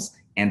themselves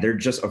and they're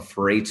just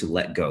afraid to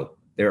let go.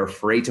 They're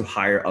afraid to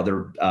hire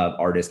other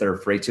artists. They're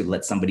afraid to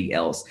let somebody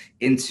else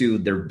into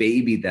their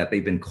baby that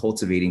they've been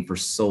cultivating for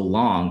so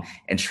long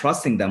and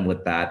trusting them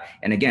with that.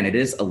 And again, it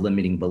is a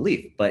limiting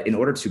belief. But in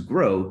order to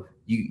grow,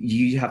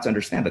 you have to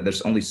understand that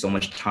there's only so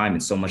much time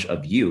and so much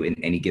of you in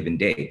any given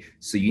day.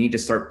 So you need to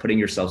start putting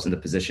yourselves in the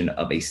position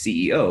of a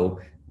CEO,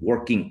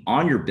 working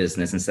on your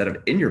business instead of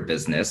in your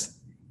business,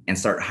 and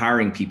start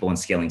hiring people and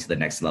scaling to the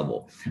next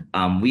level.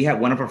 We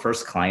had one of our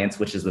first clients,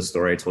 which is the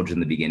story I told you in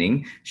the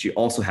beginning. She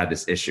also had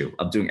this issue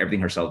of doing everything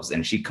herself,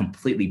 and she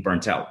completely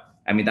burnt out.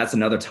 I mean, that's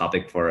another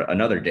topic for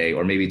another day,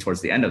 or maybe towards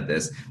the end of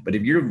this. But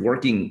if you're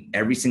working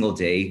every single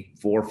day,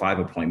 4 or 5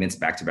 appointments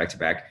back to back to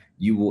back,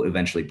 you will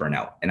eventually burn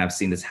out. And I've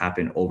seen this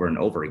happen over and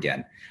over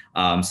again.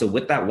 So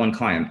with that one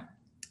client,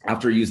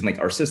 after using like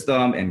our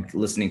system and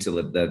listening to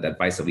the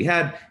advice that we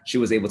had, she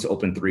was able to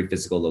open 3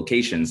 physical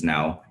locations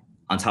now.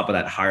 On top of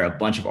that, hire a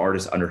bunch of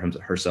artists under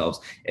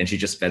herself, and she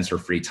just spends her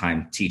free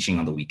time teaching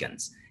on the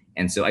weekends.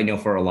 And so I know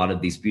for a lot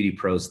of these beauty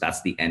pros,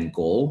 that's the end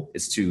goal,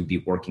 is to be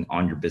working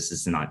on your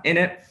business and not in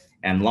it.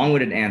 And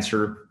long-winded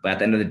answer, but at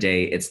the end of the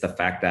day, it's the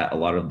fact that a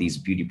lot of these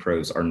beauty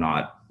pros are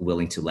not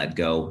willing to let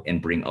go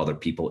and bring other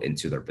people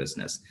into their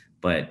business.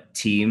 But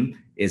team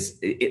is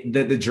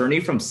the journey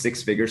from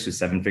 6 figures to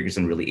 7 figures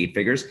and really 8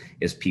 figures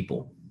is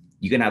people.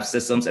 You can have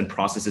systems and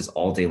processes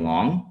all day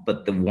long,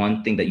 but the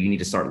one thing that you need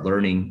to start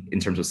learning in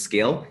terms of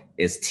scale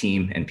is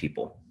team and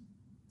people.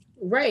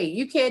 Right.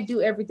 You can't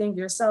do everything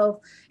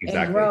yourself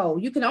and grow.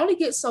 You can only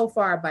get so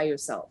far by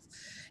yourself.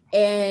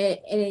 And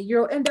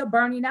you'll end up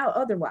burning out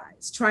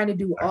otherwise, trying to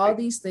do all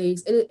these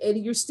things. And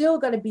you're still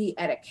going to be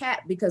at a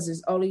cap because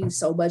there's only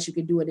so much you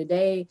can do in a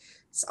day.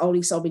 It's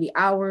only so many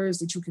hours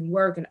that you can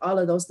work, and all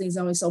of those things,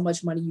 only so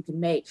much money you can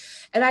make.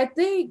 And I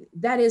think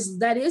that is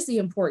the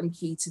important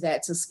key to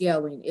that, to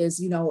scaling,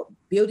 is,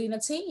 building a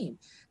team.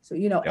 So,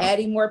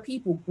 adding more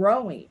people,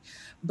 growing.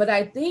 But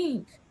I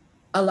think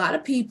a lot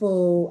of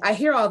people, I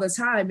hear all the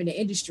time in the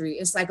industry,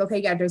 it's like, okay,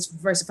 you got to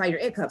diversify your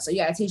income. So you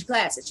got to teach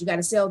classes, you got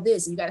to sell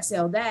this, and you got to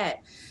sell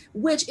that,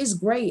 which is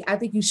great. I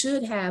think you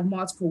should have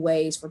multiple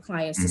ways for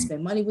clients to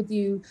spend money with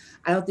you.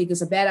 I don't think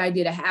it's a bad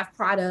idea to have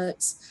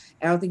products.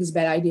 I don't think it's a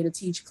bad idea to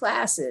teach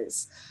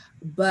classes,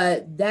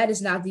 but that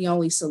is not the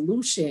only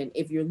solution.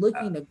 If you're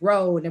looking to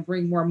grow and to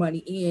bring more money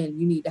in,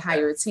 you need to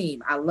hire a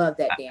team. I love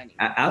that, Danny.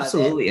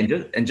 Absolutely.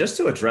 And just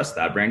to address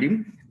that,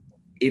 Brandy,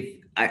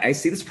 I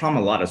see this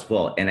problem a lot as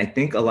well. And I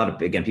think a lot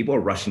of, again, people are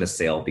rushing to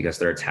sale because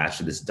they're attached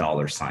to this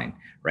dollar sign,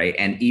 right?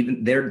 And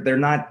even they're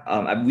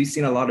not, we've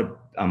seen a lot of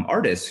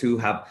artists who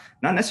have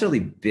not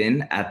necessarily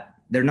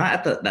they're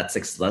not at that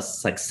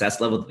success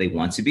level that they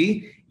want to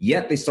be,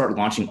 yet they start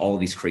launching all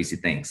of these crazy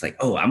things like,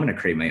 oh, I'm going to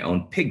create my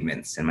own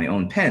pigments and my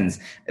own pens.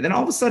 And then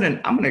all of a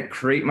sudden I'm going to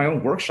create my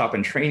own workshop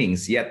and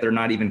trainings, yet they're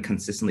not even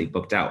consistently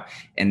booked out.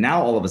 And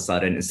now all of a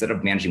sudden, instead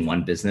of managing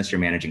one business, you're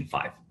managing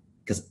 5,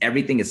 because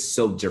everything is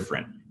so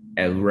different.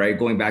 Right,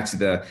 going back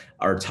to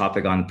our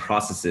topic on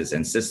processes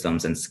and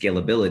systems and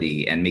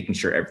scalability and making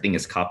sure everything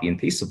is copy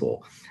and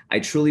pasteable.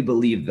 I truly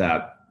believe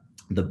that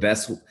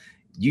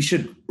you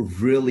should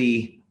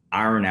really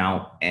iron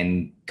out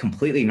and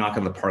completely knock out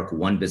of the park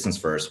one business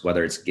first,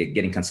 whether it's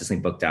getting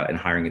consistently booked out and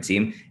hiring a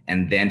team,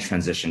 and then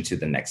transition to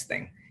the next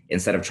thing.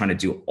 Instead of trying to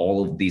do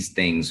all of these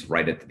things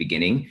right at the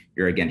beginning,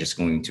 you're again just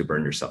going to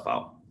burn yourself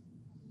out.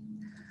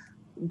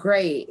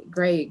 Great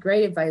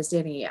advice,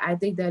 Danny. I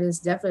think that is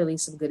definitely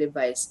some good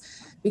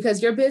advice,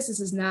 because your business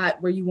is not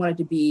where you want it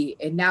to be.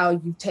 And now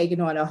you've taken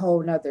on a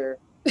whole nother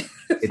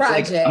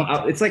project.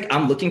 It's like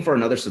I'm looking for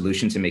another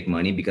solution to make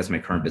money because my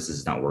current business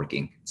is not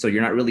working. So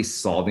you're not really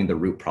solving the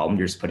root problem.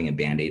 You're just putting a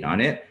Band-Aid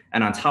on it.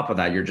 And on top of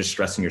that, you're just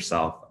stressing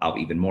yourself out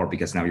even more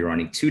because now you're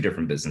running 2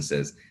 different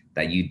businesses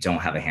that you don't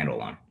have a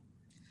handle on.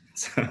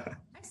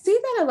 See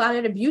that a lot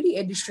in the beauty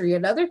industry.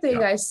 Another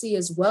thing I see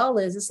as well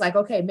is it's like,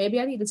 okay, maybe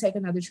I need to take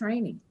another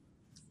training.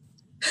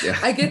 Yeah.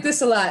 I get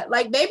this a lot.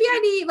 Like, maybe I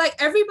need, like,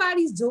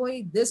 everybody's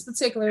doing this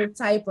particular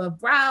type of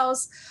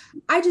brows.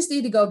 I just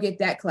need to go get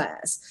that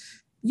class.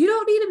 You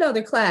don't need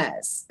another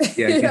class.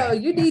 Yeah,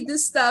 you need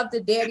this stuff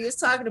that Danny is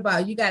talking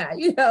about. You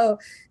gotta,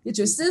 get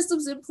your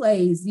systems in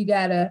place. You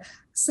gotta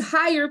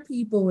hire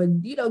people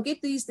and,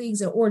 get these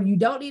things in order. You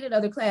don't need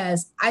another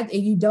class. And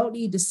you don't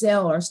need to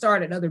sell or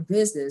start another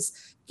business.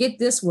 Get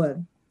this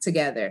one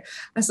together.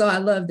 So I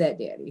love that,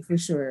 Danny, for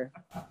sure.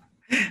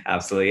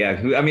 Absolutely,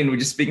 yeah. I mean, we're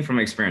just speaking from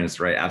experience,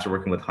 right? After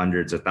working with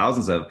hundreds or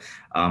thousands of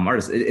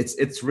artists,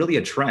 it's really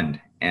a trend.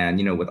 And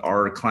with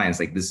our clients,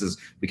 like this is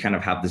we kind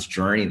of have this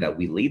journey that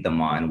we lead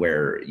them on,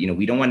 where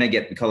we don't want to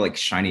get we call it like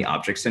shiny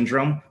object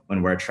syndrome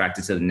when we're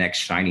attracted to the next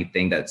shiny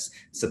thing that's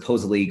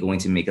supposedly going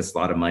to make us a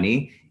lot of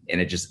money, and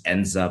it just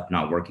ends up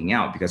not working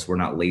out because we're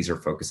not laser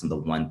focused on the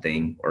one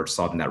thing or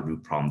solving that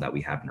root problem that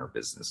we have in our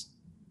business.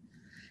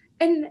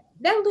 And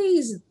that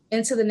leads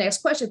into the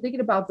next question, thinking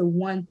about the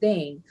one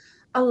thing.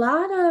 A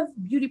lot of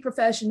beauty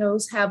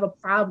professionals have a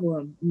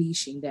problem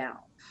niching down.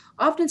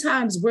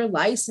 Oftentimes, we're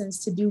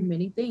licensed to do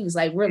many things.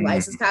 Like we're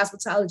licensed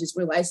cosmetologists,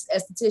 we're licensed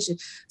esthetician.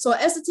 So, an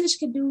esthetician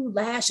can do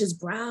lashes,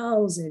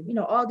 brows, and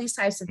all these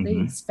types of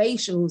things,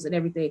 facials, and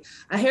everything.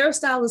 A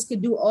hairstylist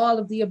can do all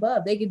of the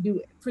above. They can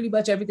do pretty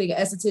much everything. An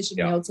esthetician,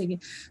 nail taking.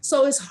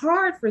 So, it's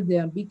hard for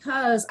them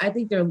because I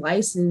think their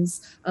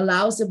license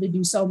allows them to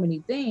do so many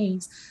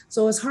things.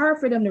 So, it's hard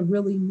for them to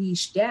really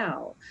niche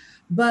down.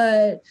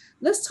 But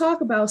let's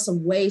talk about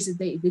some ways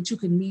that you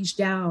can niche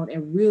down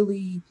and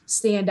really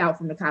stand out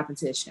from the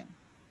competition.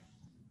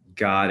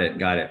 Got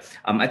it.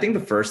 I think the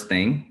first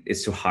thing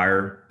is to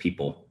hire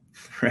people,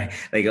 right?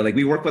 Like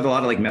we work with a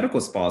lot of like medical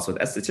spas with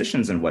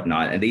estheticians and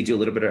whatnot, and they do a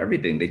little bit of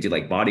everything. They do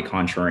like body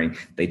contouring,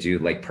 they do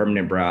like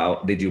permanent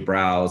brow, they do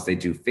brows, they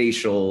do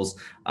facials,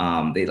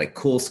 they like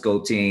cool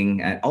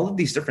sculpting and all of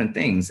these different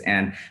things.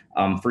 And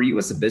for you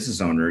as a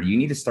business owner, you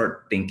need to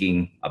start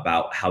thinking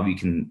about how you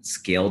can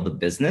scale the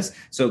business.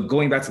 So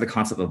going back to the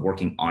concept of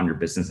working on your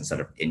business instead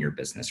of in your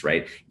business,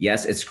 right?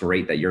 Yes, it's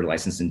great that you're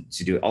licensed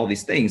to do all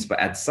these things, but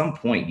at some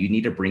point you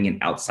need to bring in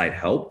outside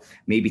help,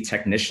 maybe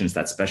technicians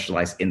that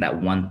specialize in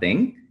that one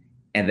thing.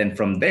 And then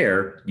from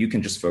there, you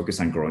can just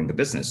focus on growing the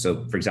business.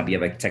 So for example, you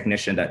have a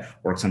technician that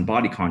works on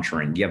body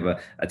contouring. You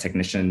have a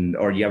technician,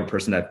 or you have a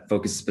person that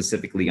focuses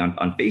specifically on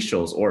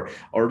facials,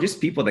 or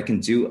just people that can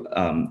do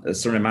a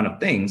certain amount of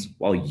things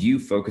while you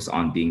focus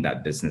on being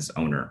that business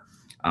owner.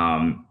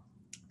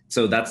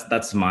 So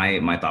that's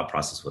my thought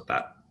process with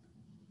that.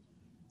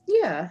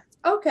 Yeah.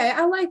 Okay.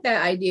 I like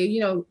that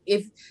idea.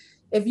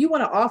 If you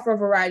want to offer a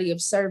variety of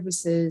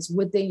services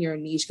within your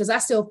niche, because I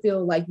still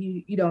feel like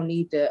you don't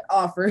need to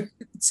offer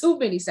too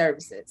many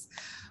services.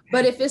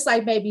 But if it's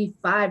like maybe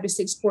 5 to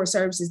 6 core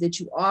services that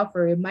you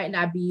offer, it might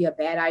not be a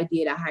bad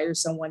idea to hire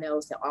someone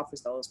else that offers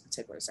those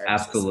particular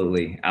services.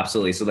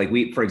 Absolutely. So like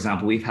for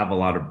example, we have a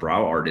lot of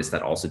brow artists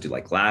that also do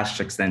like lash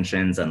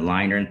extensions and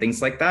liner and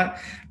things like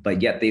that.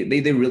 But yet they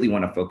really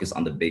want to focus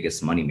on the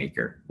biggest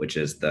moneymaker, which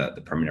is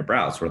the permanent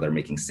brows, where they're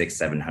making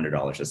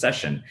 $600-700 a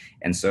session.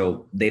 And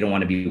so they don't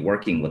want to be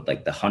working with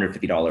like the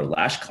 $150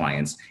 lash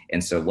clients.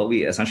 And so what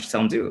we essentially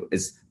tell them to do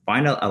is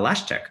find a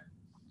lash tech,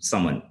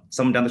 someone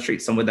down the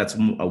street, someone that's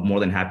more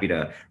than happy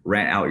to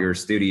rent out your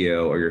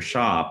studio or your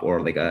shop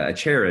or like a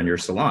chair in your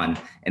salon.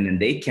 And then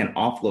they can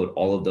offload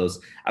all of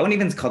those. I wouldn't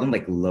even call them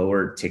like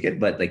lower ticket,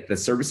 but like the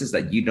services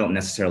that you don't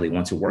necessarily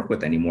want to work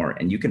with anymore.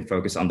 And you can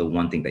focus on the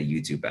one thing that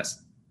you do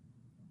best.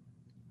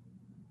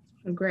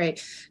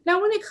 Great.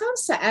 Now, when it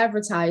comes to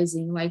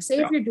advertising, like say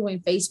if you're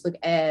doing Facebook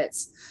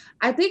ads,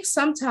 I think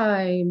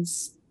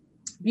sometimes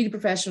beauty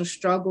professionals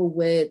struggle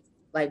with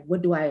like,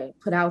 what do I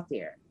put out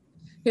there?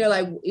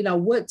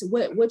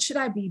 What should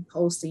I be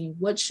posting?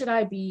 What should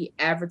I be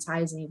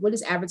advertising? What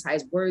is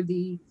advertise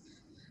worthy?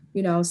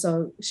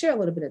 So share a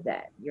little bit of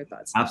that, your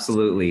thoughts.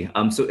 Absolutely.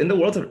 So in the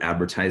world of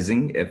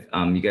advertising, if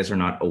you guys are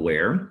not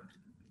aware,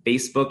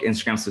 Facebook,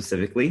 Instagram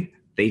specifically,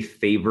 they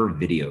favor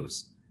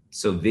videos.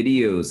 So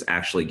videos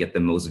actually get the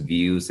most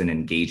views and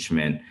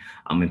engagement,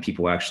 and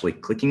people are actually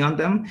clicking on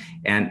them.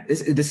 And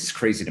this is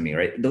crazy to me,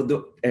 right?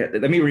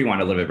 Let me rewind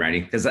a little bit,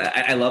 Brandy, because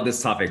I love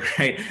this topic,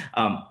 right?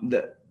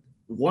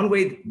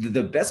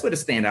 The best way to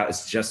stand out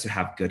is just to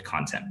have good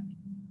content.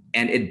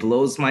 And it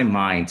blows my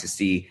mind to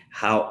see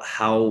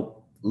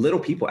how little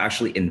people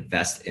actually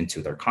invest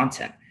into their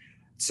content.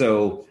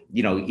 So,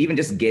 even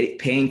just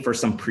paying for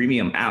some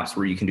premium apps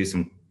where you can do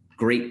some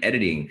great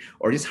editing,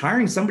 or just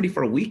hiring somebody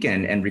for a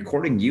weekend and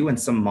recording you and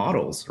some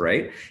models,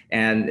 right?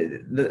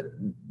 And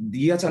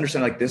you have to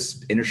understand, like,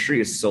 this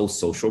industry is so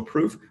social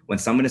proof. When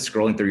someone is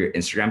scrolling through your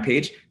Instagram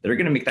page, they're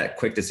going to make that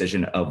quick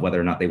decision of whether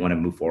or not they want to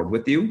move forward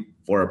with you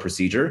for a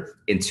procedure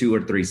in 2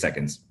 or 3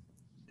 seconds.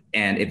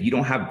 And if you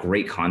don't have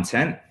great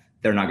content,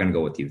 they're not going to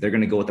go with you. They're going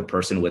to go with the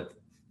person with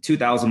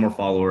 2,000 more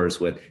followers,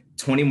 with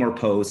 20 more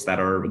posts that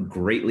are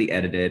greatly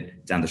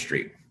edited down the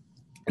street.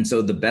 And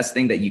so the best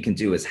thing that you can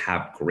do is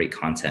have great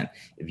content.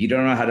 If you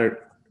don't know how to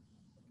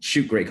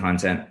shoot great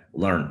content,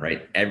 learn,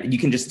 right? You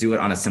can just do it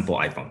on a simple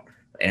iPhone.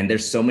 And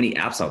there's so many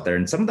apps out there,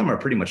 and some of them are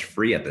pretty much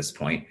free at this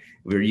point,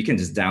 where you can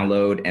just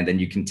download and then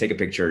you can take a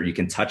picture, you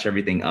can touch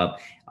everything up,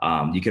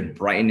 you can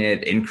brighten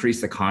it, increase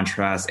the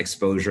contrast,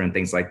 exposure, and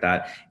things like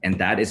that. And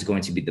that is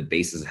going to be the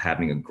basis of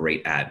having a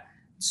great ad.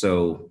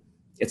 So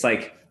it's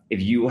like,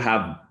 if you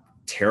have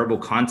terrible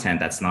content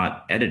that's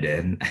not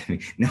edited, I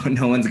mean,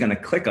 no one's going to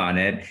click on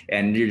it,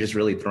 and you're just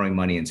really throwing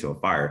money into a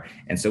fire.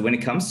 And so when it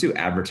comes to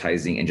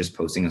advertising and just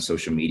posting on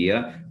social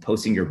media,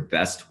 posting your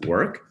best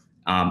work,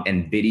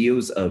 and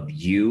videos of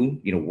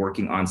you,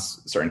 working on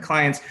certain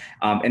clients.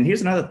 And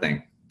here's another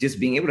thing. Just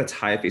being able to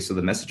tie a face to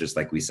the messages,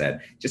 like we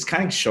said, just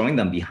kind of showing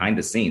them behind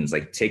the scenes,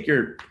 like take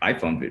your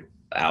iPhone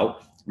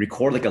out,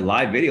 record like a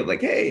live video, like,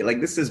 hey, like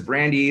this is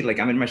Brandy, like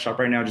I'm in my shop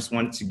right now. Just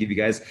wanted to give you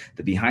guys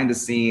the behind the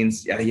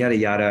scenes, yada, yada,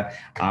 yada.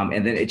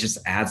 And then it just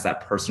adds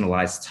that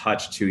personalized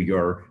touch to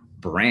your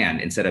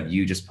brand instead of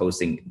you just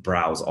posting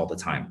brows all the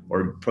time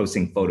or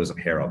posting photos of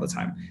hair all the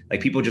time. Like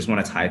people just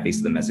want to tie a face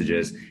to the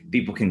messages.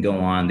 People can go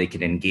on, they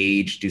can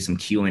engage, do some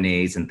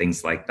Q&As and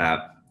things like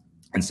that.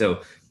 And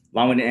so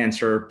long-winded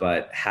answer,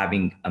 but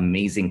having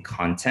amazing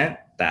content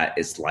that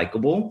is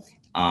likable,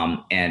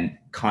 and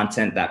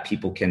content that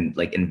people can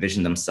like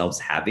envision themselves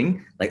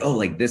having, like, oh,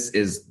 like these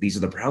are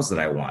the brows that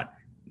I want,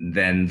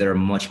 then they're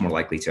much more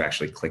likely to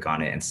actually click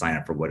on it and sign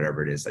up for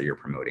whatever it is that you're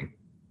promoting.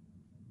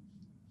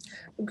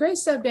 Great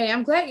stuff, Danny.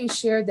 I'm glad you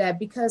shared that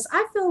because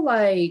I feel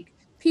like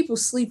people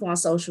sleep on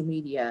social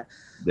media.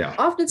 Yeah.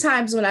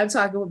 Oftentimes when I'm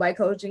talking with my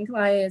coaching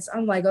clients,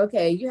 I'm like,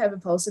 okay, you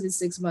haven't posted in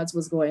 6 months.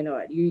 What's going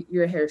on?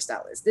 You're a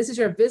hairstylist. This is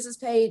your business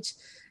page.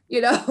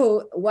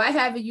 Why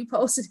haven't you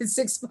posted in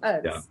 6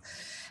 months? Yeah.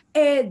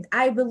 And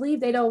I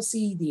believe they don't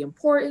see the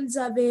importance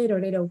of it,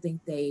 or they don't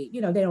think they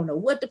don't know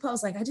what to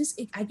post. Like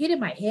I get in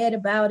my head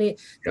about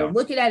it. They're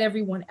looking at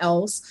everyone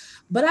else.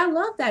 But I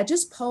love that.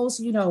 Just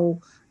post,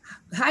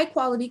 high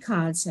quality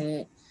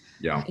content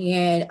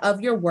and of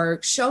your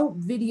work, show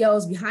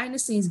videos behind the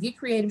scenes, get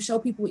creative, show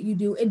people what you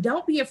do, and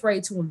don't be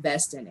afraid to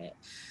invest in it.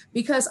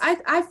 Because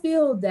I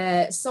feel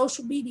that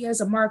social media is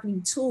a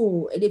marketing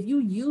tool. And if you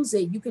use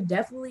it, you can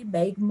definitely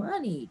make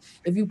money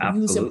if you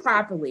use it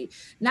properly.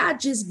 Not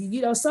just,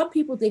 some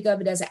people think of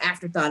it as an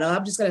afterthought. Oh,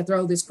 I'm just going to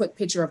throw this quick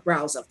picture of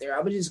brows up there.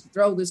 I'm going to just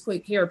throw this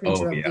quick hair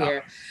picture up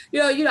there.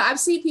 I've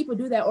seen people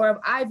do that,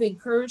 or I've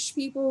encouraged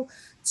people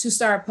to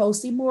start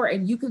posting more,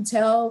 and you can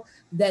tell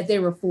that they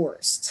were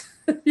forced.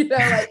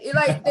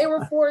 like they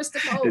were forced to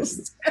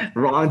post.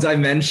 Wrong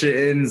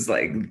dimensions,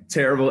 like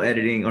terrible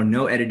editing or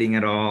no editing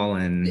at all.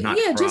 And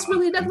just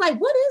really like,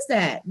 what is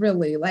that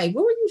really? Like,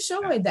 what were you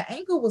showing? The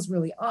angle was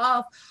really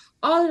off,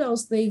 all of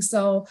those things.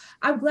 So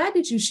I'm glad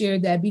that you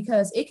shared that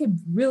because it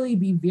can really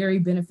be very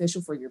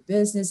beneficial for your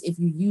business if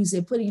you use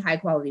it, putting high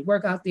quality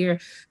work out there.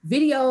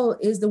 Video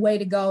is the way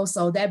to go.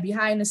 So that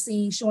behind the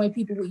scenes, showing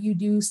people what you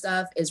do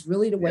stuff is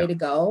really the way to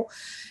go.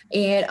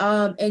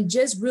 And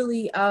just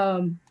really,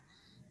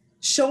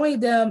 showing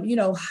them,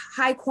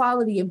 high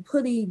quality and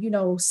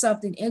putting,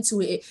 something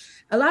into it.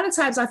 A lot of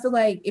times I feel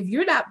like if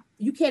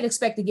you can't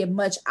expect to get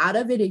much out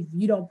of it if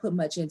you don't put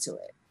much into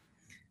it.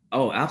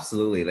 Oh,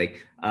 absolutely.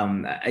 Like,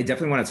 I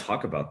definitely want to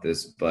talk about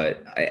this,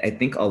 but I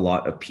think a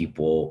lot of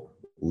people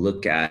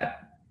look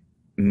at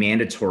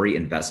mandatory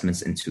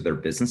investments into their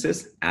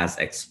businesses as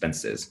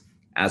expenses,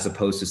 as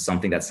opposed to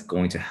something that's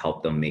going to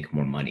help them make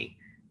more money.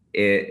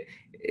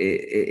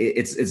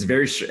 It's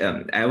very,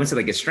 I wouldn't say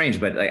like it's strange,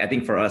 but I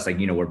think for us, like,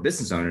 we're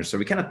business owners. So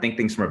we kind of think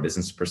things from a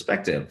business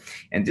perspective.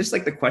 And just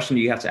like the question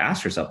you have to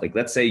ask yourself, like,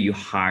 let's say you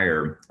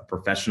hire a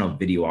professional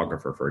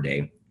videographer for a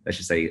day. Let's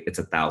just say it's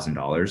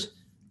 $1,000.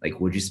 Like,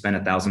 would you spend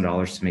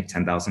 $1,000 to make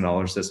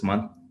 $10,000 this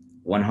month?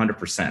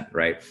 100%,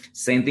 right?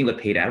 Same thing with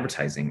paid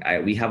advertising.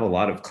 We have a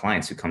lot of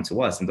clients who come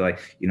to us and they're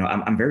like,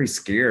 I'm very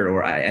scared,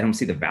 or I don't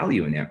see the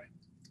value in it.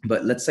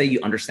 But let's say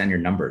you understand your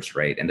numbers,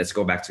 right? And let's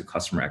go back to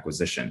customer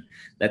acquisition.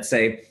 Let's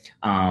say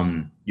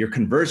your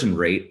conversion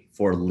rate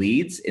for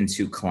leads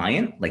into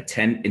client, like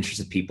 10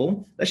 interested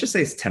people, let's just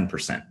say it's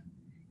 10%.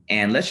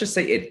 And let's just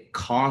say it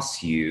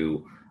costs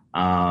you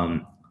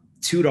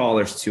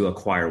 $2 to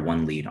acquire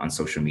one lead on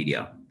social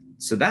media.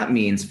 So that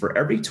means for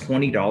every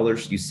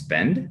 $20 you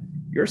spend,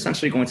 you're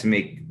essentially going to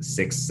make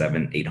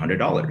 $600, $700,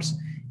 $800.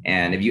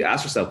 And if you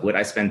ask yourself, would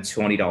I spend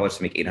 $20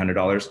 to make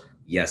 $800?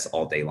 Yes,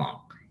 all day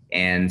long.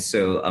 And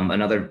so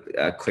another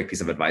quick piece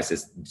of advice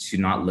is to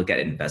not look at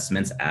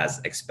investments as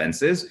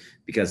expenses,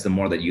 because the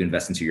more that you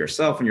invest into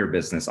yourself and your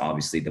business,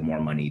 obviously, the more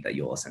money that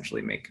you'll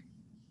essentially make.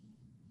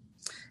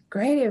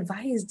 Great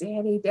advice,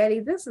 Danny. Danny,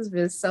 this has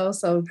been so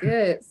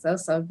good.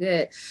 So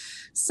good.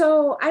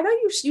 So I know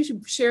you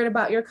shared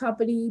about your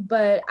company,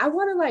 but I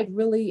want to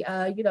really,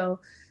 I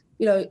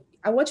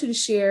want you to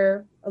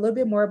share a little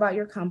bit more about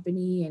your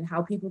company and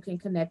how people can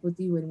connect with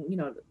you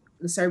and,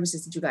 the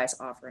services that you guys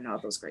offer and all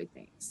those great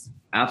things.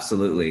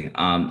 Absolutely.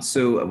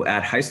 So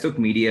at High Stoke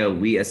Media,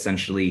 we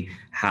essentially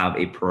have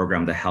a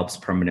program that helps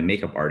permanent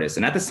makeup artists.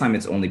 And at this time,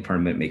 it's only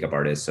permanent makeup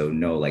artists. So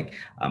no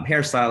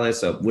hairstylists.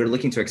 So we're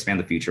looking to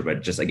expand the future,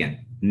 but just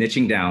again,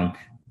 niching down,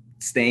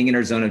 staying in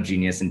our zone of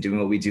genius and doing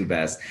what we do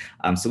best.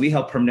 So we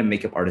help permanent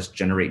makeup artists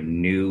generate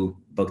new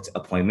booked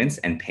appointments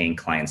and paying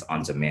clients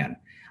on demand.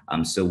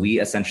 So we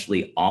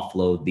essentially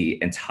offload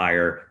the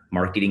entire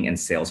marketing and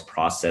sales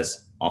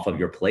process off of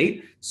your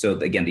plate. So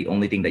again, the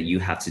only thing that you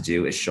have to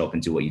do is show up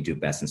and do what you do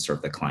best and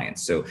serve the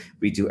clients. So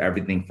we do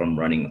everything from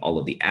running all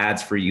of the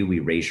ads for you.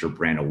 We raise your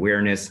brand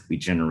awareness. We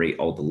generate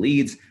all the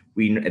leads. We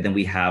And then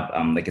we have,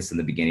 like I said in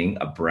the beginning,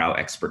 a brow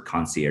expert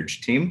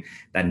concierge team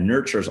that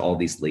nurtures all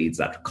these leads,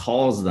 that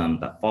calls them,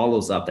 that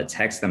follows up, that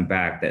texts them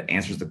back, that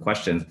answers the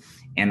questions,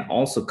 and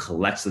also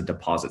collects the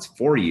deposits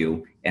for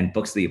you and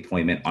books the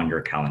appointment on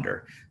your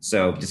calendar.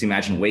 So just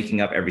imagine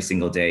waking up every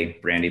single day,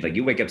 Brandy, like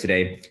you wake up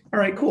today, all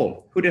right,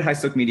 cool. Who did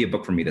Highstoke Media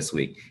book for me this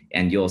week?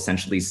 And you'll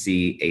essentially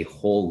see a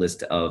whole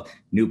list of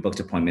new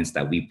booked appointments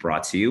that we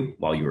brought to you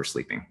while you were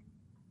sleeping.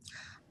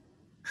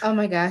 Oh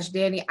my gosh,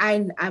 Danny,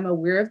 I'm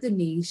aware of the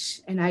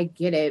niche and I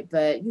get it,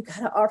 but you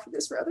got to offer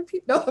this for other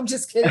people. No, I'm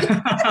just kidding.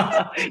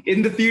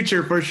 In the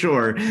future, for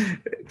sure.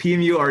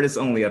 PMU artists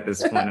only at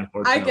this point,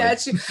 unfortunately. I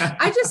got you.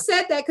 I just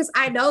said that because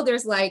I know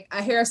there's like a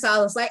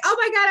hairstylist like, oh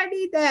my God, I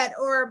need that.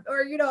 Or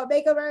a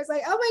makeup artist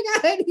like, oh my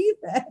God, I need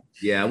that.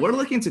 Yeah, we're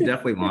looking to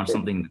definitely launch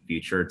something in the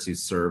future to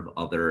serve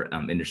other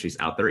industries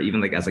out there,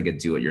 even like as like a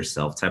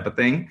do-it-yourself type of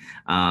thing.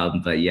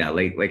 But yeah,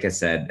 like I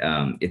said,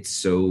 it's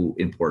so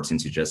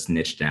important to just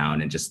niche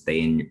down and just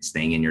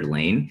staying in your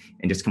lane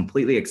and just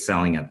completely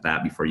excelling at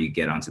that before you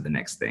get onto the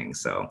next thing.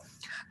 So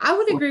I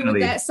would agree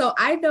with that. So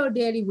I know,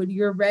 Danny, when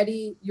you're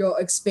ready, you'll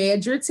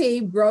expand your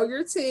team, grow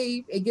your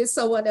team, and get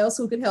someone else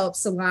who can help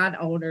salon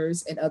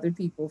owners and other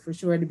people for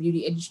sure in the beauty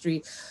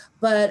industry.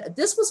 But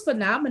this was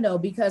phenomenal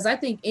because I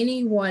think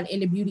anyone in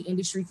the beauty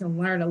industry can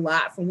learn a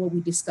lot from what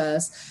we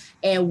discussed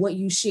and what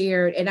you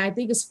shared. And I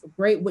think it's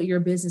great what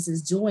your business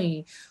is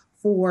doing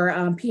for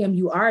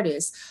PMU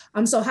artists.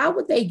 So how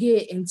would they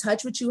get in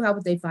touch with you? How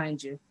would they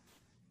find you?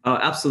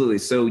 Absolutely.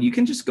 So you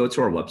can just go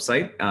to our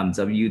website,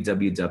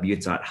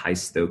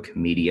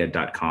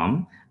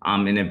 www.highstokemedia.com.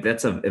 And if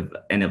that's of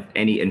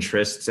any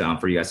interest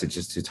for you guys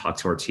to talk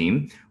to our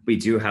team, we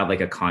do have like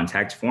a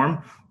contact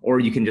form, or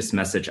you can just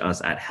message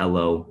us at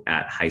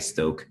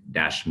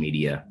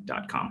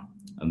hello@highstoke-media.com.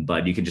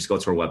 But you can just go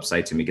to our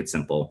website to make it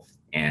simple.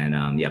 And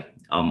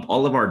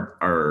all of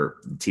our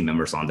team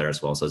members on there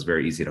as well. So it's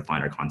very easy to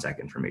find our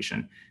contact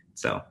information.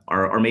 So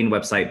our main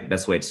website,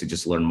 best way to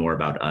just learn more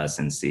about us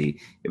and see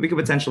if we could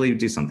potentially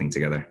do something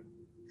together.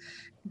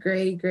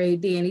 Great,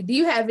 Danny. Do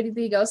you have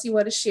anything else you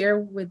want to share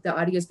with the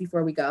audience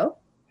before we go?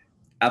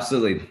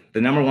 Absolutely. The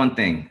number one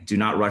thing, do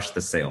not rush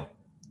the sale.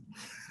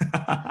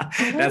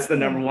 That's the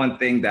number one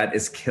thing that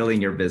is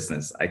killing your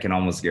business. I can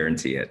almost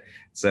guarantee it.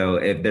 So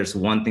if there's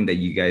one thing that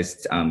you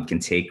guys can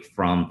take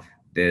from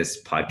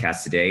this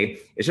podcast today,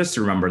 it's just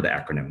to remember the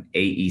acronym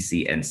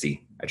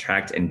AECNC: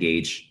 attract,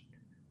 engage,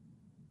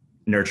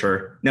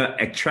 nurture. No,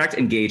 attract,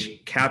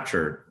 engage,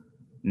 capture,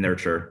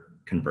 nurture,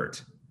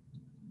 convert.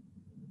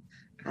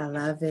 I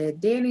love it.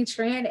 Danny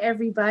Tran,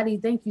 everybody,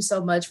 thank you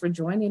so much for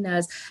joining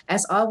us.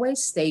 As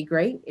always, stay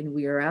great, and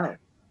we are out.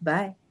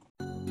 Bye.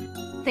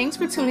 Thanks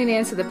for tuning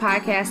in to the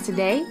podcast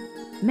today.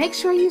 Make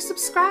sure you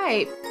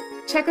subscribe.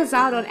 Check us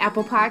out on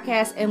Apple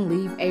Podcasts and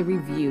leave a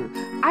review.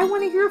 I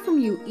want to hear from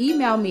you.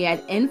 Email me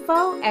at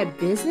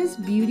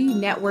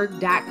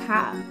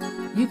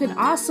info@businessbeautynetwork.com. You can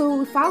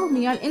also follow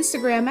me on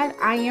Instagram at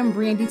I am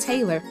Brandy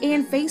Taylor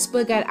and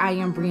Facebook at I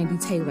am Brandy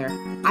Taylor.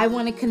 I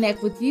want to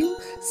connect with you,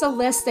 so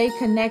let's stay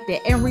connected.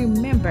 And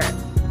remember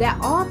that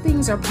all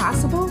things are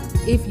possible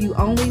if you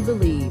only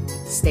believe.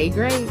 Stay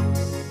great.